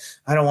well. Like,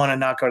 I don't want to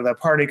not go to that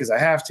party because I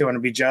have to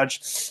and be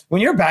judged. When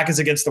your back is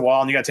against the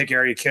wall and you got to take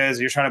care of your kids,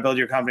 you're trying to build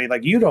your company,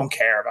 like, you don't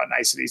care about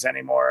niceties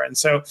anymore. And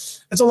so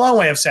it's a long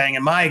way of saying,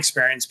 in my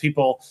experience,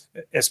 people,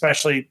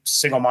 especially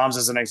single moms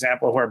as an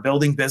example, who are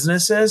building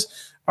businesses,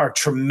 are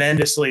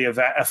tremendously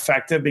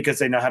effective because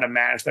they know how to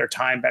manage their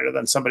time better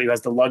than somebody who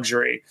has the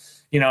luxury,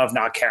 of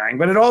not caring.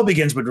 But it all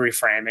begins with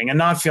reframing and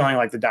not feeling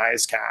like the die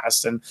is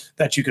cast and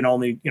that you can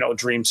only,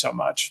 dream so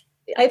much.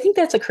 I think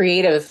that's a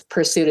creative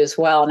pursuit as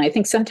well. And I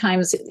think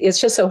sometimes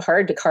it's just so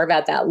hard to carve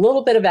out that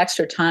little bit of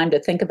extra time to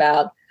think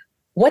about,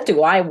 what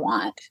do I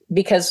want?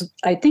 Because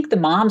I think the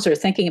moms are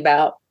thinking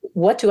about,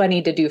 what do I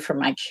need to do for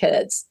my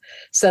kids?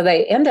 So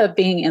they end up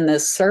being in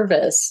this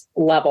service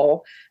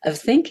level of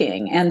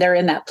thinking, and they're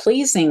in that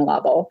pleasing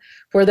level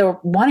where they're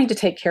wanting to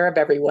take care of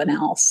everyone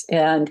else.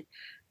 And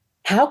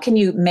how can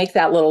you make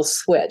that little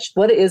switch?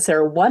 Is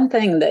there one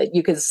thing that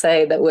you could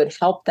say that would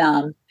help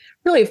them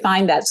really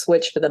find that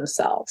switch for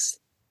themselves?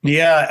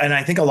 Yeah. And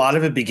I think a lot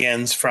of it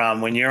begins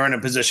from when you're in a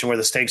position where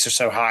the stakes are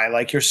so high,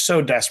 like you're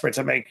so desperate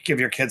to give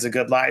your kids a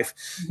good life.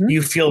 Mm-hmm.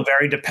 You feel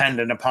very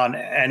dependent upon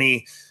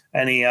any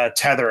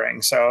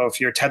tethering. So if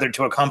you're tethered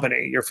to a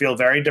company, you feel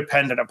very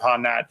dependent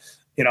upon that,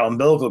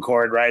 umbilical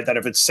cord, right? That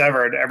if it's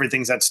severed,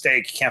 everything's at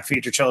stake. You can't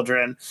feed your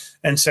children.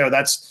 And so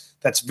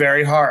that's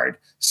very hard.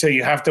 So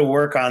you have to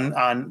work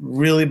on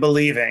really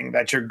believing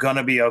that you're going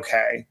to be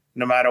okay,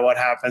 no matter what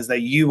happens,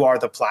 that you are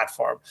the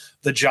platform.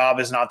 The job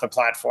is not the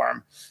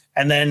platform.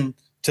 And then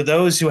to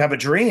those who have a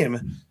dream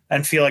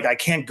and feel like I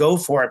can't go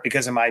for it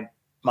because of my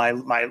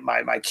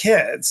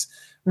kids,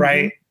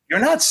 right? Mm-hmm. You're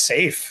not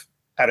safe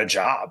at a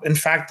job. In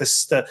fact,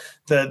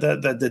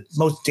 the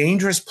most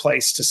dangerous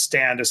place to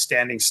stand is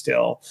standing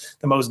still.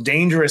 The most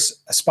dangerous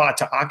spot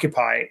to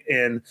occupy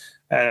in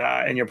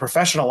your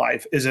professional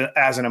life is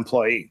as an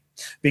employee,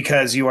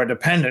 because you are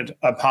dependent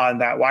upon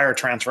that wire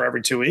transfer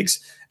every 2 weeks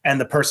and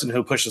the person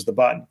who pushes the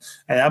button.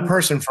 And that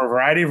person, for a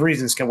variety of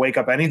reasons, can wake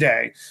up any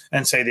day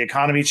and say the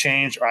economy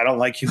changed, or I don't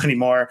like you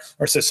anymore,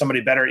 or says somebody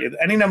better,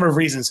 any number of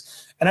reasons.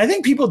 And I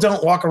think people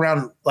don't walk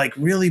around like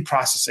really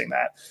processing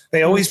that.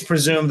 They always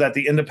presume that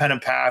the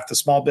independent path, the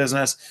small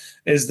business,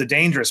 is the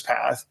dangerous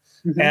path.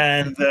 Mm-hmm.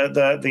 And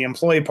the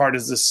employee part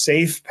is the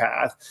safe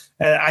path.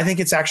 And I think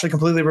it's actually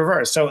completely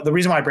reversed. So the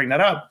reason why I bring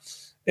that up,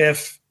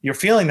 if you're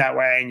feeling that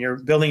way and you're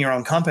building your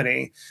own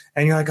company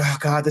and you're like, oh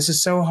God, this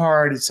is so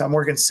hard. I'm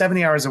working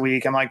 70 hours a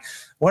week. I'm like,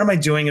 what am I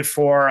doing it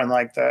for? And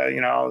like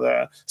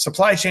the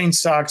supply chain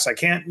sucks. I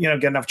can't,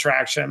 get enough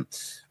traction.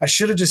 I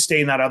should have just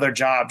stayed in that other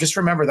job. Just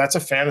remember, that's a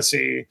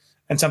fantasy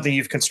and something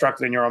you've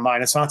constructed in your own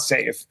mind. It's not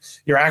safe.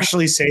 You're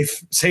actually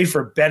safe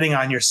for betting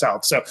on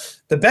yourself. So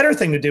the better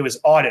thing to do is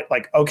audit,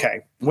 like,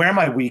 okay, where am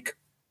I weak?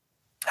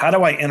 How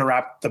do I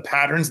interrupt the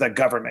patterns that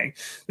govern me?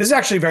 This is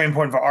actually very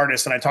important for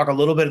artists, and I talk a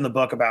little bit in the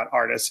book about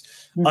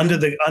artists. Mm-hmm.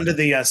 Under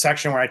the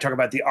section where I talk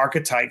about the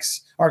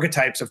archetypes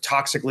of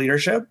toxic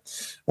leadership.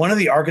 One of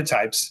the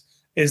archetypes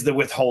is the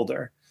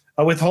withholder.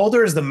 A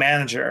withholder is the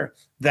manager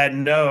that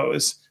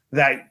knows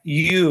that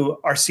you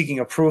are seeking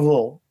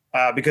approval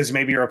because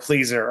maybe you're a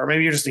pleaser, or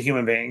maybe you're just a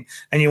human being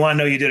and you want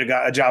to know you did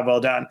a job well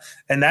done.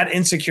 And that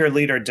insecure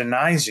leader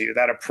denies you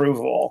that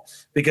approval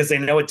because they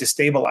know it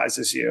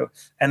destabilizes you,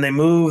 and they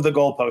move the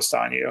goalpost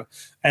on you.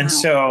 And wow.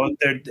 So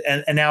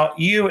and now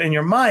you in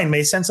your mind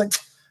may sense like,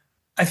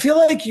 I feel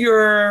like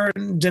you're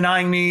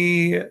denying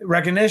me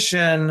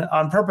recognition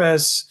on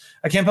purpose.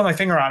 I can't put my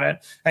finger on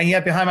it. And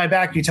yet behind my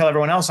back, you tell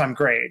everyone else I'm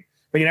great,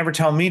 but you never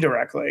tell me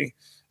directly.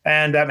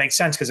 And that makes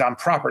sense because I'm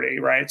property,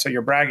 right? So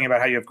you're bragging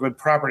about how you have good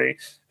property,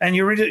 and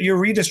you're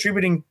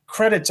redistributing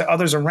credit to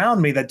others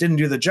around me that didn't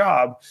do the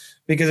job,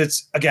 because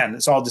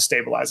it's all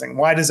destabilizing.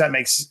 Why is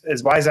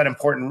that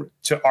important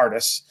to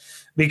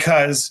artists?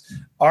 Because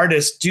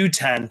artists do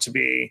tend to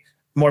be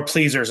more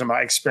pleasers in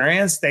my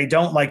experience. They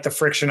don't like the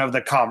friction of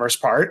the commerce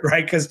part,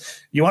 right?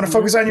 Because you want to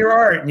focus on your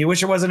art and you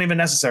wish it wasn't even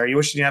necessary. You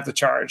wish you didn't have to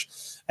charge.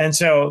 And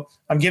so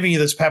I'm giving you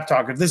this pep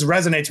talk. If this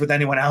resonates with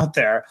anyone out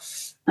there,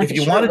 if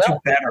you want to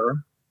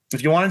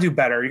do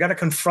better, you got to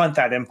confront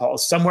that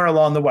impulse. Somewhere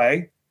along the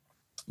way,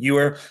 you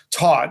were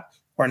taught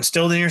or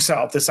instilled in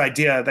yourself this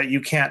idea that you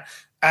can't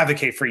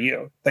advocate for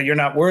you, that you're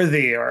not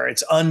worthy, or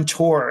it's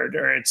untoward,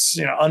 or it's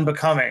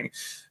unbecoming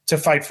to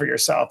fight for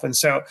yourself. And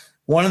so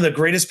one of the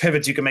greatest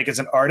pivots you can make as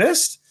an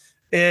artist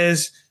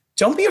is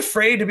don't be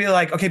afraid to be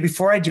like, okay,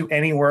 before I do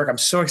any work, I'm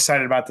so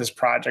excited about this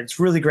project. It's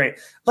really great.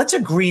 Let's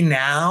agree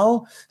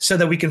now so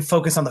that we can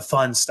focus on the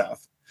fun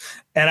stuff.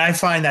 And I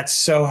find that's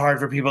so hard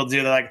for people to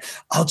do. They're like,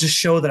 I'll just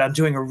show that I'm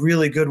doing a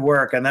really good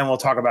work, and then we'll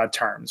talk about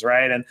terms,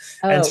 right?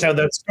 And so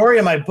the story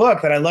in my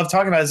book that I love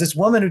talking about is this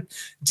woman who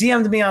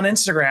DM'd me on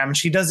Instagram, and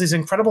she does these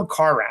incredible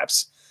car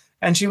wraps.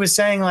 And she was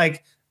saying,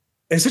 like,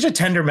 it's such a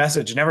tender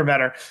message. Never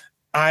met her.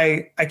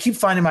 I keep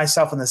finding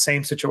myself in the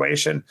same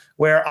situation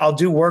where I'll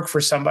do work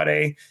for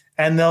somebody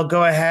and they'll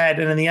go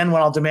ahead, and in the end,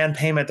 when I'll demand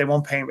payment, they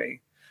won't pay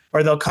me,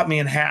 or they'll cut me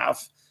in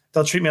half.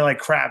 They'll treat me like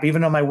crap,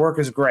 even though my work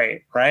is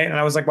great, right? And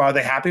I was like, well, are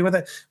they happy with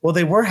it? Well,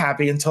 they were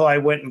happy until I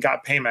went and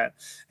got payment.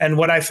 And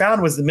what I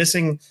found was the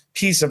missing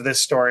piece of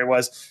this story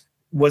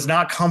was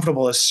not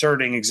comfortable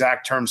asserting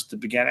exact terms at the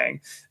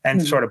beginning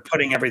and sort of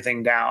putting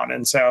everything down.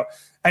 And so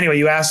anyway,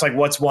 you asked, like,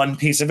 what's one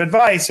piece of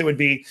advice? It would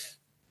be,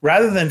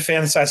 rather than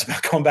fantasize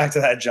about going back to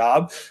that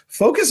job,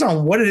 focus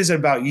on what it is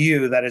about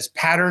you that is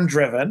pattern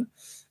driven,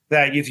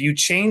 that if you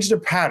change the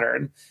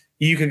pattern,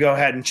 you could go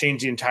ahead and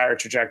change the entire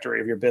trajectory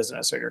of your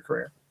business or your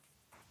career.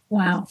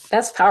 Wow,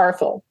 that's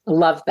powerful. I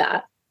love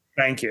that.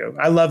 Thank you.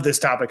 I love this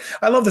topic.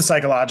 I love the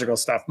psychological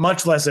stuff.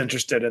 Much less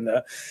interested in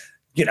the,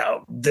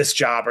 this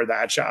job or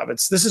that job.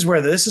 This is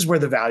where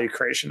the value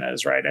creation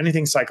is, right?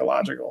 Anything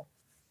psychological.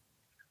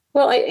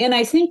 Well, and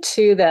I think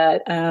too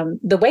that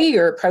the way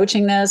you're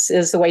approaching this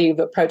is the way you've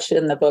approached it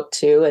in the book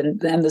too,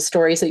 and the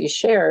stories that you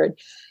shared.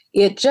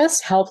 It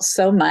just helps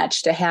so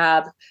much to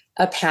have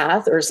a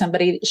path or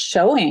somebody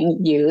showing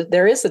you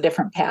there is a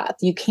different path.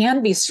 You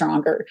can be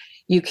stronger.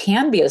 You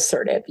can be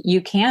assertive. You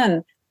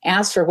can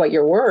ask for what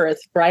you're worth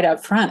right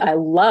up front. I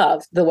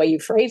love the way you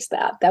phrased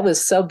that. That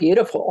was so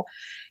beautiful.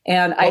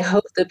 And I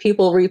hope that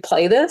people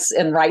replay this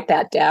and write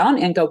that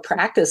down and go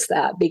practice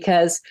that,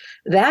 because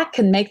that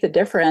can make the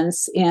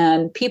difference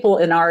in people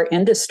in our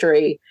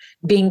industry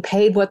being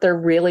paid what they're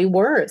really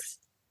worth.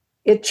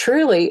 It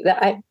truly,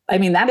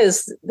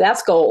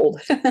 that's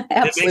gold.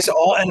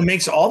 It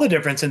makes all the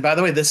difference. And by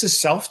the way, this is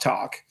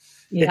self-talk.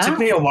 Yeah. It took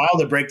me a while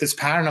to break this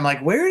pattern. I'm like,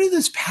 where did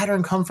this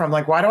pattern come from?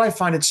 Like, why do I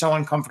find it so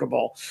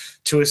uncomfortable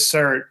to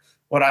assert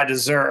what I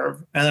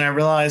deserve? And then I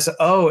realized,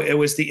 it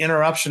was the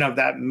interruption of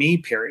that me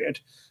period,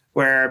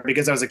 where,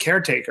 because I was a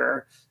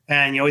caretaker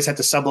and you always have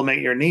to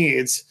sublimate your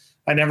needs,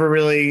 I never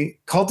really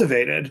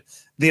cultivated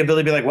the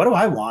ability to be like, what do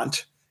I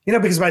want?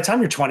 Because by the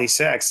time you're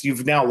 26,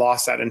 you've now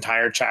lost that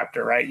entire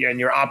chapter, right? And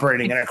you're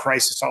operating in a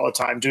crisis all the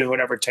time, doing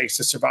whatever it takes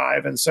to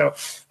survive. And so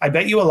I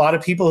bet you a lot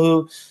of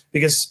people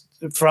because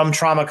from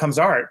trauma comes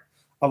art,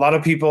 a lot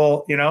of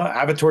people,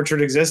 have a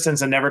tortured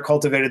existence and never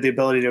cultivated the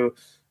ability to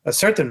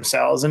assert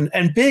themselves.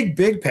 And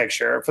big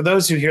picture, for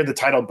those who hear the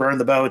title Burn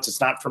the Boats,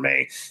 it's not for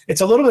me.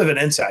 It's a little bit of an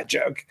inside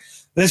joke.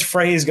 This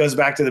phrase goes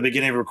back to the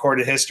beginning of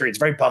recorded history. It's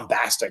very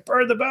bombastic.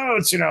 Burn the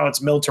boats,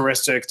 it's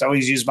militaristic. It's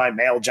always used by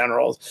male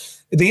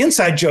generals. The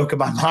inside joke in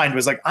my mind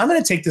was like, I'm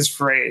going to take this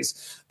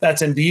phrase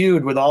that's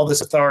imbued with all this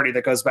authority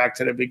that goes back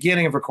to the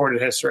beginning of recorded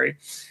history,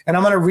 and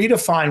I'm going to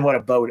redefine what a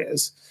boat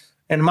is.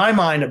 In my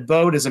mind, a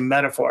boat is a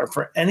metaphor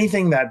for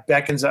anything that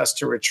beckons us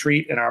to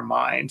retreat in our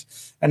mind.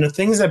 And the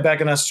things that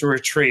beckon us to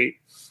retreat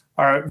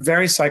are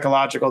very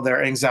psychological.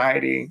 They're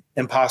anxiety,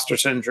 imposter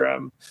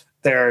syndrome,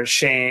 they're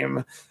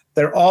shame.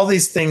 They're all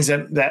these things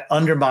that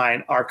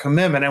undermine our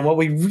commitment. And what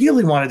we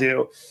really want to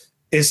do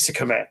is to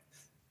commit.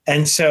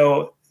 And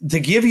so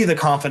to give you the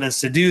confidence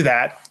to do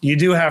that, you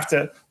do have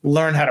to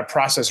learn how to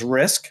process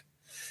risk.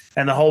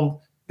 And the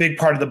whole big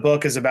part of the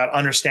book is about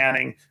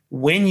understanding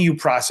when you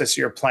process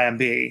your plan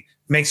B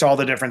makes all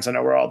the difference in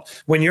the world.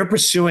 When you're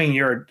pursuing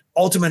your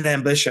ultimate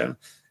ambition,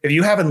 if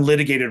you haven't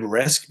litigated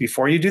risk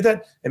before you do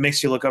that, it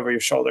makes you look over your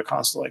shoulder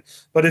constantly.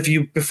 But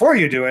before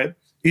you do it,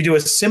 you do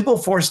a simple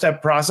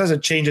 4-step process,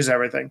 it changes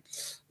everything.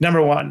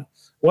 Number one,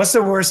 what's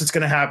the worst that's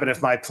going to happen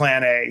if my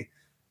plan A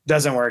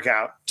doesn't work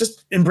out?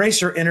 Just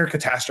embrace your inner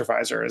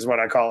catastrophizer is what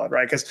I call it,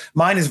 right? Because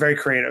mine is very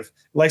creative.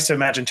 It likes to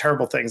imagine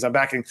terrible things. I'm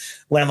back in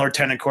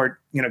landlord-tenant court,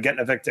 getting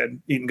evicted,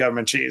 eating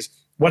government cheese.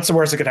 What's the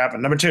worst that could happen?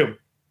 Number two,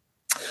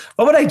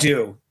 what would I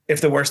do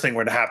if the worst thing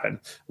were to happen?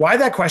 Why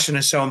that question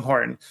is so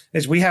important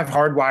is we have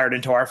hardwired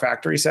into our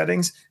factory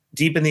settings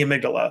deep in the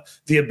amygdala,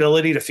 the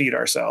ability to feed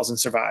ourselves and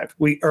survive.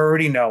 We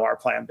already know our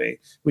plan B.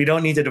 We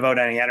don't need to devote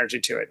any energy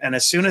to it. And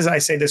as soon as I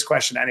say this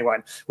question to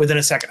anyone, within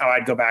a second,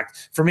 I'd go back.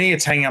 For me,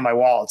 it's hanging on my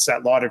wall. It's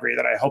that law degree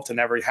that I hope to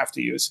never have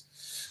to use.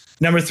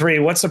 Number 3,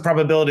 what's the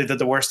probability that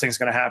the worst thing's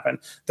going to happen?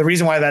 The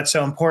reason why that's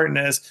so important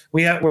is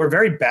we're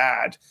very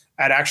bad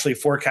at actually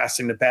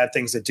forecasting the bad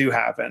things that do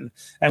happen,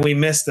 and we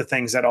miss the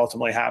things that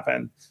ultimately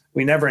happen.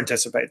 We never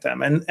anticipate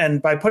them.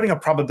 And by putting a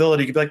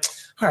probability, you could be like,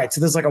 all right, so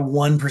there's like a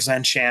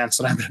 1% chance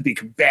that I'm going to be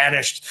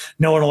banished.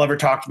 No one will ever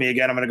talk to me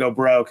again. I'm going to go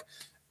broke.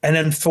 And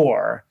then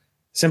 4,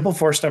 simple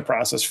 4-step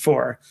process.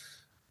 4,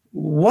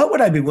 what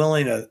would I be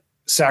willing to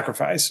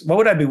sacrifice? What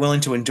would I be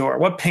willing to endure?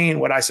 What pain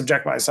would I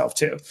subject myself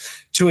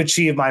to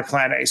achieve my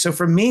plan A? So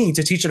for me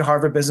to teach at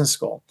Harvard Business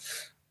School,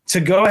 to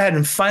go ahead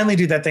and finally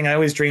do that thing I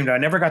always dreamed of, I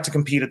never got to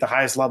compete at the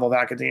highest level of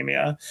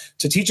academia,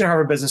 to teach at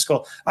Harvard Business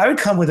School, I would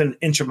come within an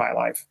inch of my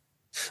life.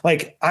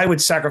 Like I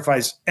would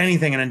sacrifice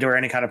anything and endure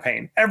any kind of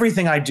pain.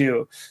 Everything I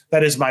do,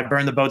 that is my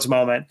burn the boats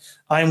moment,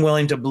 I'm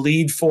willing to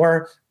bleed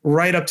for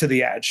right up to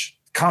the edge.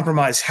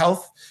 Compromise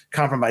health,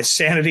 compromise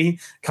sanity,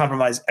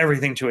 compromise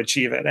everything to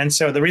achieve it. And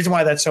so the reason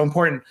why that's so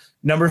important,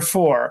 number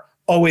 4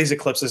 always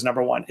eclipses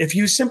number 1. If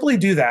you simply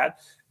do that,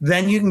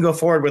 then you can go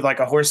forward with like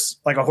a horse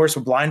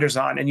with blinders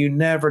on, and you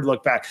never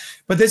look back.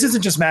 But this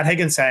isn't just Matt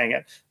Higgins saying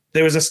it.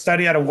 There was a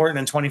study out of Wharton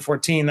in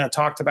 2014 that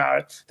talked about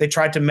it. They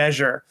tried to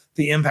measure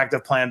the impact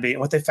of Plan B, and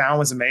what they found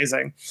was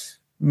amazing.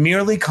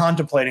 Merely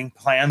contemplating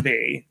Plan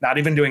B, not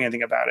even doing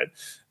anything about it,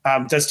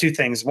 does 2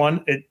 things.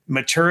 1, it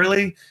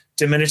materially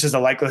diminishes the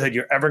likelihood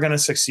you're ever going to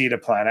succeed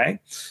at Plan A.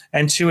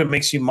 And 2, it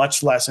makes you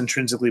much less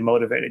intrinsically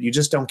motivated. You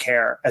just don't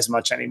care as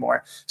much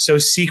anymore. So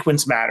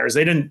sequence matters.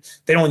 They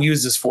don't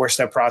use this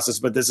 4-step process,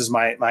 but this is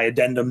my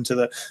addendum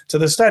to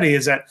the study,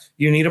 is that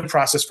you need a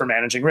process for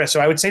managing risk.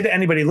 So I would say to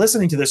anybody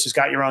listening to this who's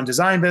got your own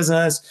design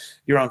business,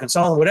 your own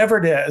consultant, whatever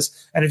it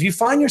is, and if you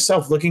find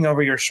yourself looking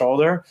over your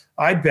shoulder,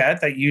 I bet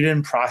that you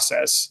didn't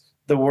process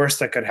the worst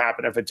that could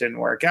happen if it didn't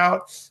work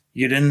out.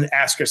 You didn't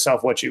ask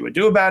yourself what you would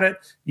do about it.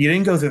 You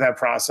didn't go through that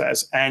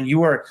process. And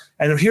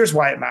here's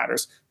why it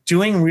matters.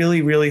 Doing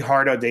really, really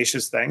hard,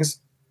 audacious things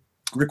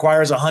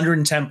requires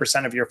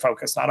 110% of your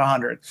focus, not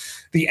 100.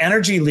 The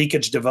energy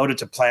leakage devoted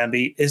to Plan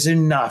B is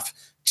enough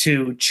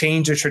to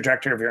change the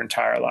trajectory of your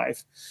entire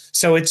life.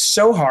 So it's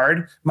so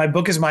hard. My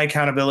book is my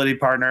accountability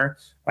partner.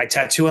 My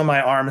tattoo on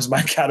my arm is my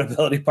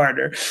accountability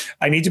partner.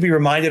 I need to be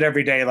reminded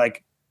every day,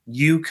 like,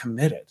 you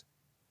committed.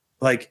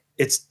 Like,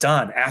 it's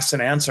done, asked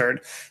and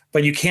answered.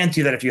 But you can't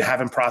do that if you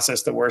haven't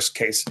processed the worst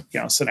case,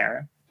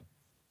 scenario.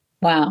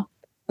 Wow.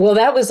 Well,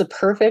 that was a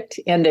perfect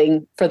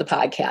ending for the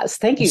podcast.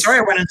 Thank you. Sorry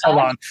I went in so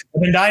long.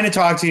 I've been dying to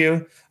talk to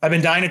you. I've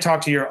been dying to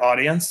talk to your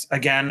audience.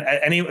 Again,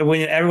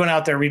 when everyone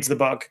out there reads the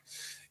book,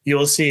 you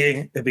will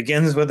see it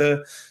begins with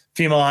a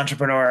female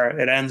entrepreneur.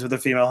 It ends with a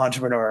female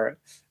entrepreneur.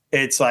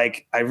 It's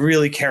like, I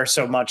really care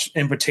so much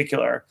in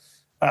particular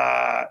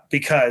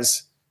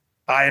because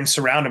I am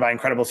surrounded by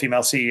incredible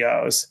female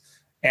CEOs,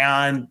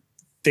 and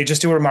they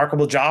just do a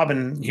remarkable job.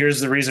 And here's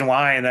the reason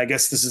why. And I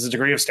guess this is a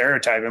degree of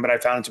stereotyping, but I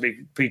found it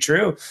to be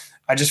true.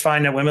 I just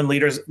find that women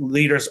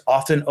leaders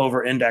often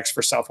over-index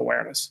for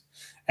self-awareness.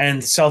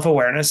 And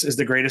self-awareness is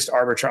the greatest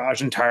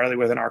arbitrage entirely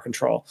within our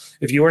control.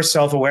 If you are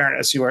self-aware,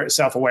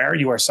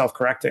 you are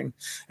self-correcting.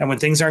 And when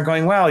things aren't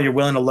going well, you're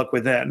willing to look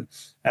within.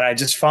 And I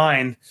just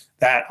find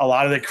that a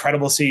lot of the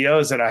incredible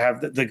CEOs that I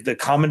have, the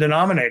common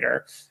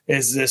denominator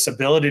is this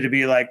ability to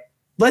be like,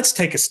 let's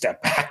take a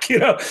step back,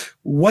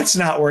 what's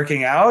not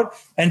working out.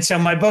 And so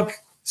my book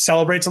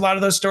celebrates a lot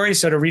of those stories.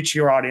 So to reach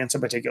your audience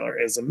in particular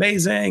is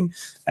amazing.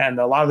 And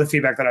a lot of the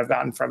feedback that I've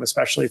gotten from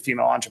especially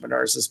female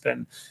entrepreneurs has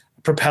been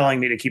propelling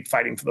me to keep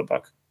fighting for the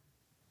book.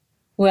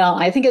 Well,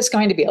 I think it's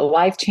going to be a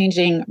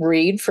life-changing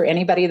read for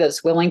anybody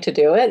that's willing to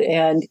do it.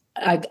 And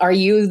are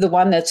you the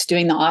one that's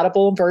doing the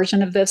Audible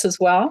version of this as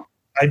well?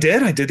 I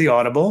did the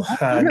Audible.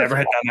 Never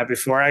had done that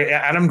before. I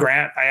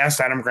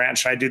asked Adam Grant,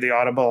 should I do the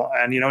Audible?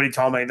 And you know what he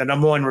told me? The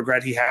number one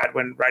regret he had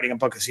when writing a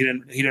book is he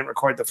didn't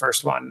record the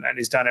first one, and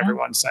he's done every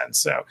one since.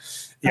 So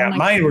yeah,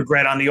 my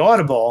regret on the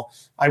Audible,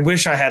 I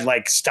wish I had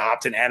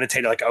stopped and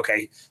annotated,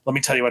 okay, let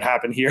me tell you what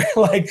happened here.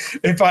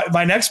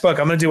 My next book,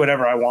 I'm going to do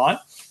whatever I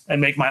want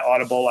and make my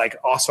Audible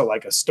also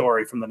a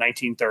story from the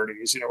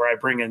 1930s, where I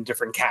bring in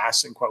different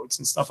casts and quotes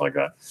and stuff like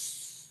that.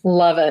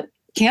 Love it.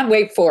 Can't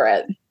wait for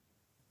it.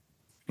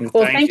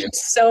 Well, thank you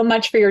so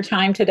much for your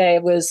time today.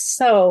 It was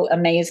so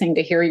amazing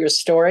to hear your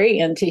story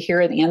and to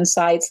hear the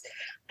insights.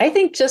 I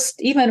think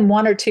just even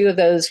one or two of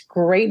those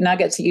great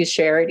nuggets that you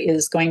shared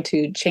is going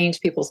to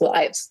change people's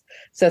lives.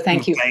 So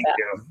thank you. Thank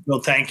you. Well,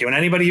 thank you. And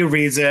anybody who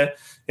reads it,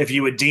 if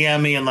you would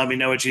DM me and let me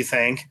know what you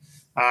think.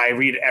 I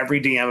read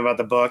every DM about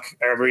the book.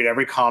 I read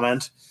every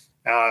comment.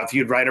 If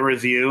you'd write a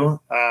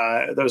review,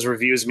 those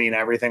reviews mean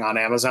everything on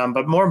Amazon.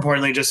 But more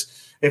importantly, just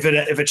if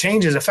it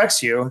changes,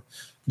 affects you,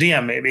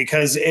 DM me,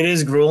 because it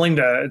is grueling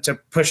to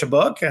push a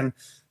book, and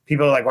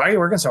people are like, why are you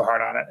working so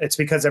hard on it? It's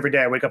because every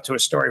day I wake up to a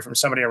story from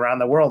somebody around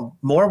the world,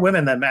 more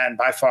women than men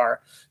by far,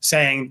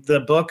 saying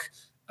the book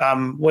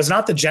was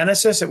not the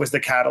genesis, it was the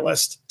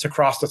catalyst to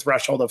cross the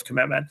threshold of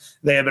commitment.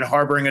 They had been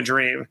harboring a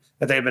dream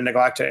that they had been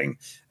neglecting,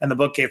 and the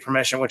book gave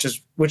permission,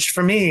 which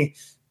for me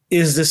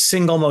is the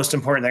single most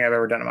important thing I've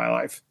ever done in my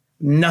life.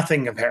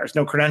 Nothing compares.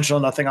 No credential,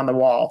 nothing on the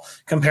wall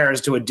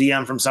compares to a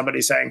DM from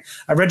somebody saying,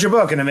 I read your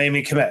book and it made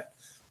me commit.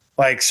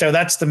 Like, so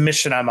that's the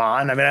mission I'm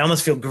on. I mean, I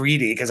almost feel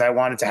greedy because I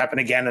want it to happen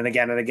again and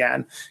again and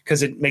again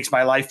because it makes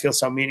my life feel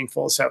so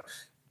meaningful. So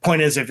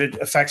point is, if it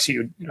affects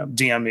you,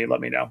 DM me,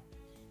 let me know.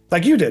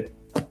 Like you did.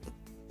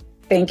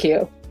 Thank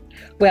you.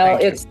 Well,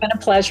 it's been a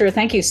pleasure.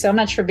 Thank you so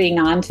much for being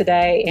on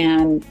today.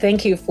 And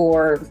thank you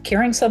for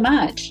caring so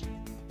much.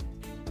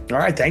 All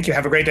right. Thank you.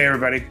 Have a great day,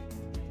 everybody.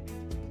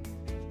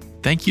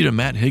 Thank you to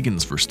Matt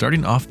Higgins for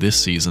starting off this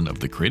season of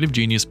the Creative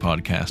Genius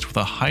podcast with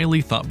a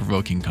highly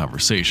thought-provoking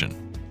conversation.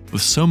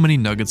 With so many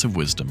nuggets of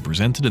wisdom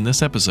presented in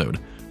this episode,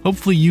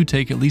 hopefully you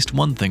take at least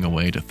one thing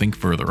away to think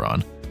further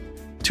on.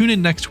 Tune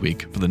in next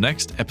week for the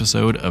next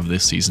episode of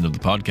this season of the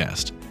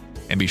podcast.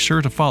 And be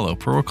sure to follow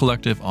Pro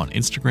Collective on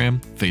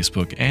Instagram,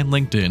 Facebook, and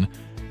LinkedIn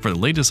for the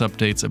latest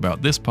updates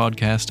about this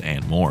podcast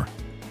and more.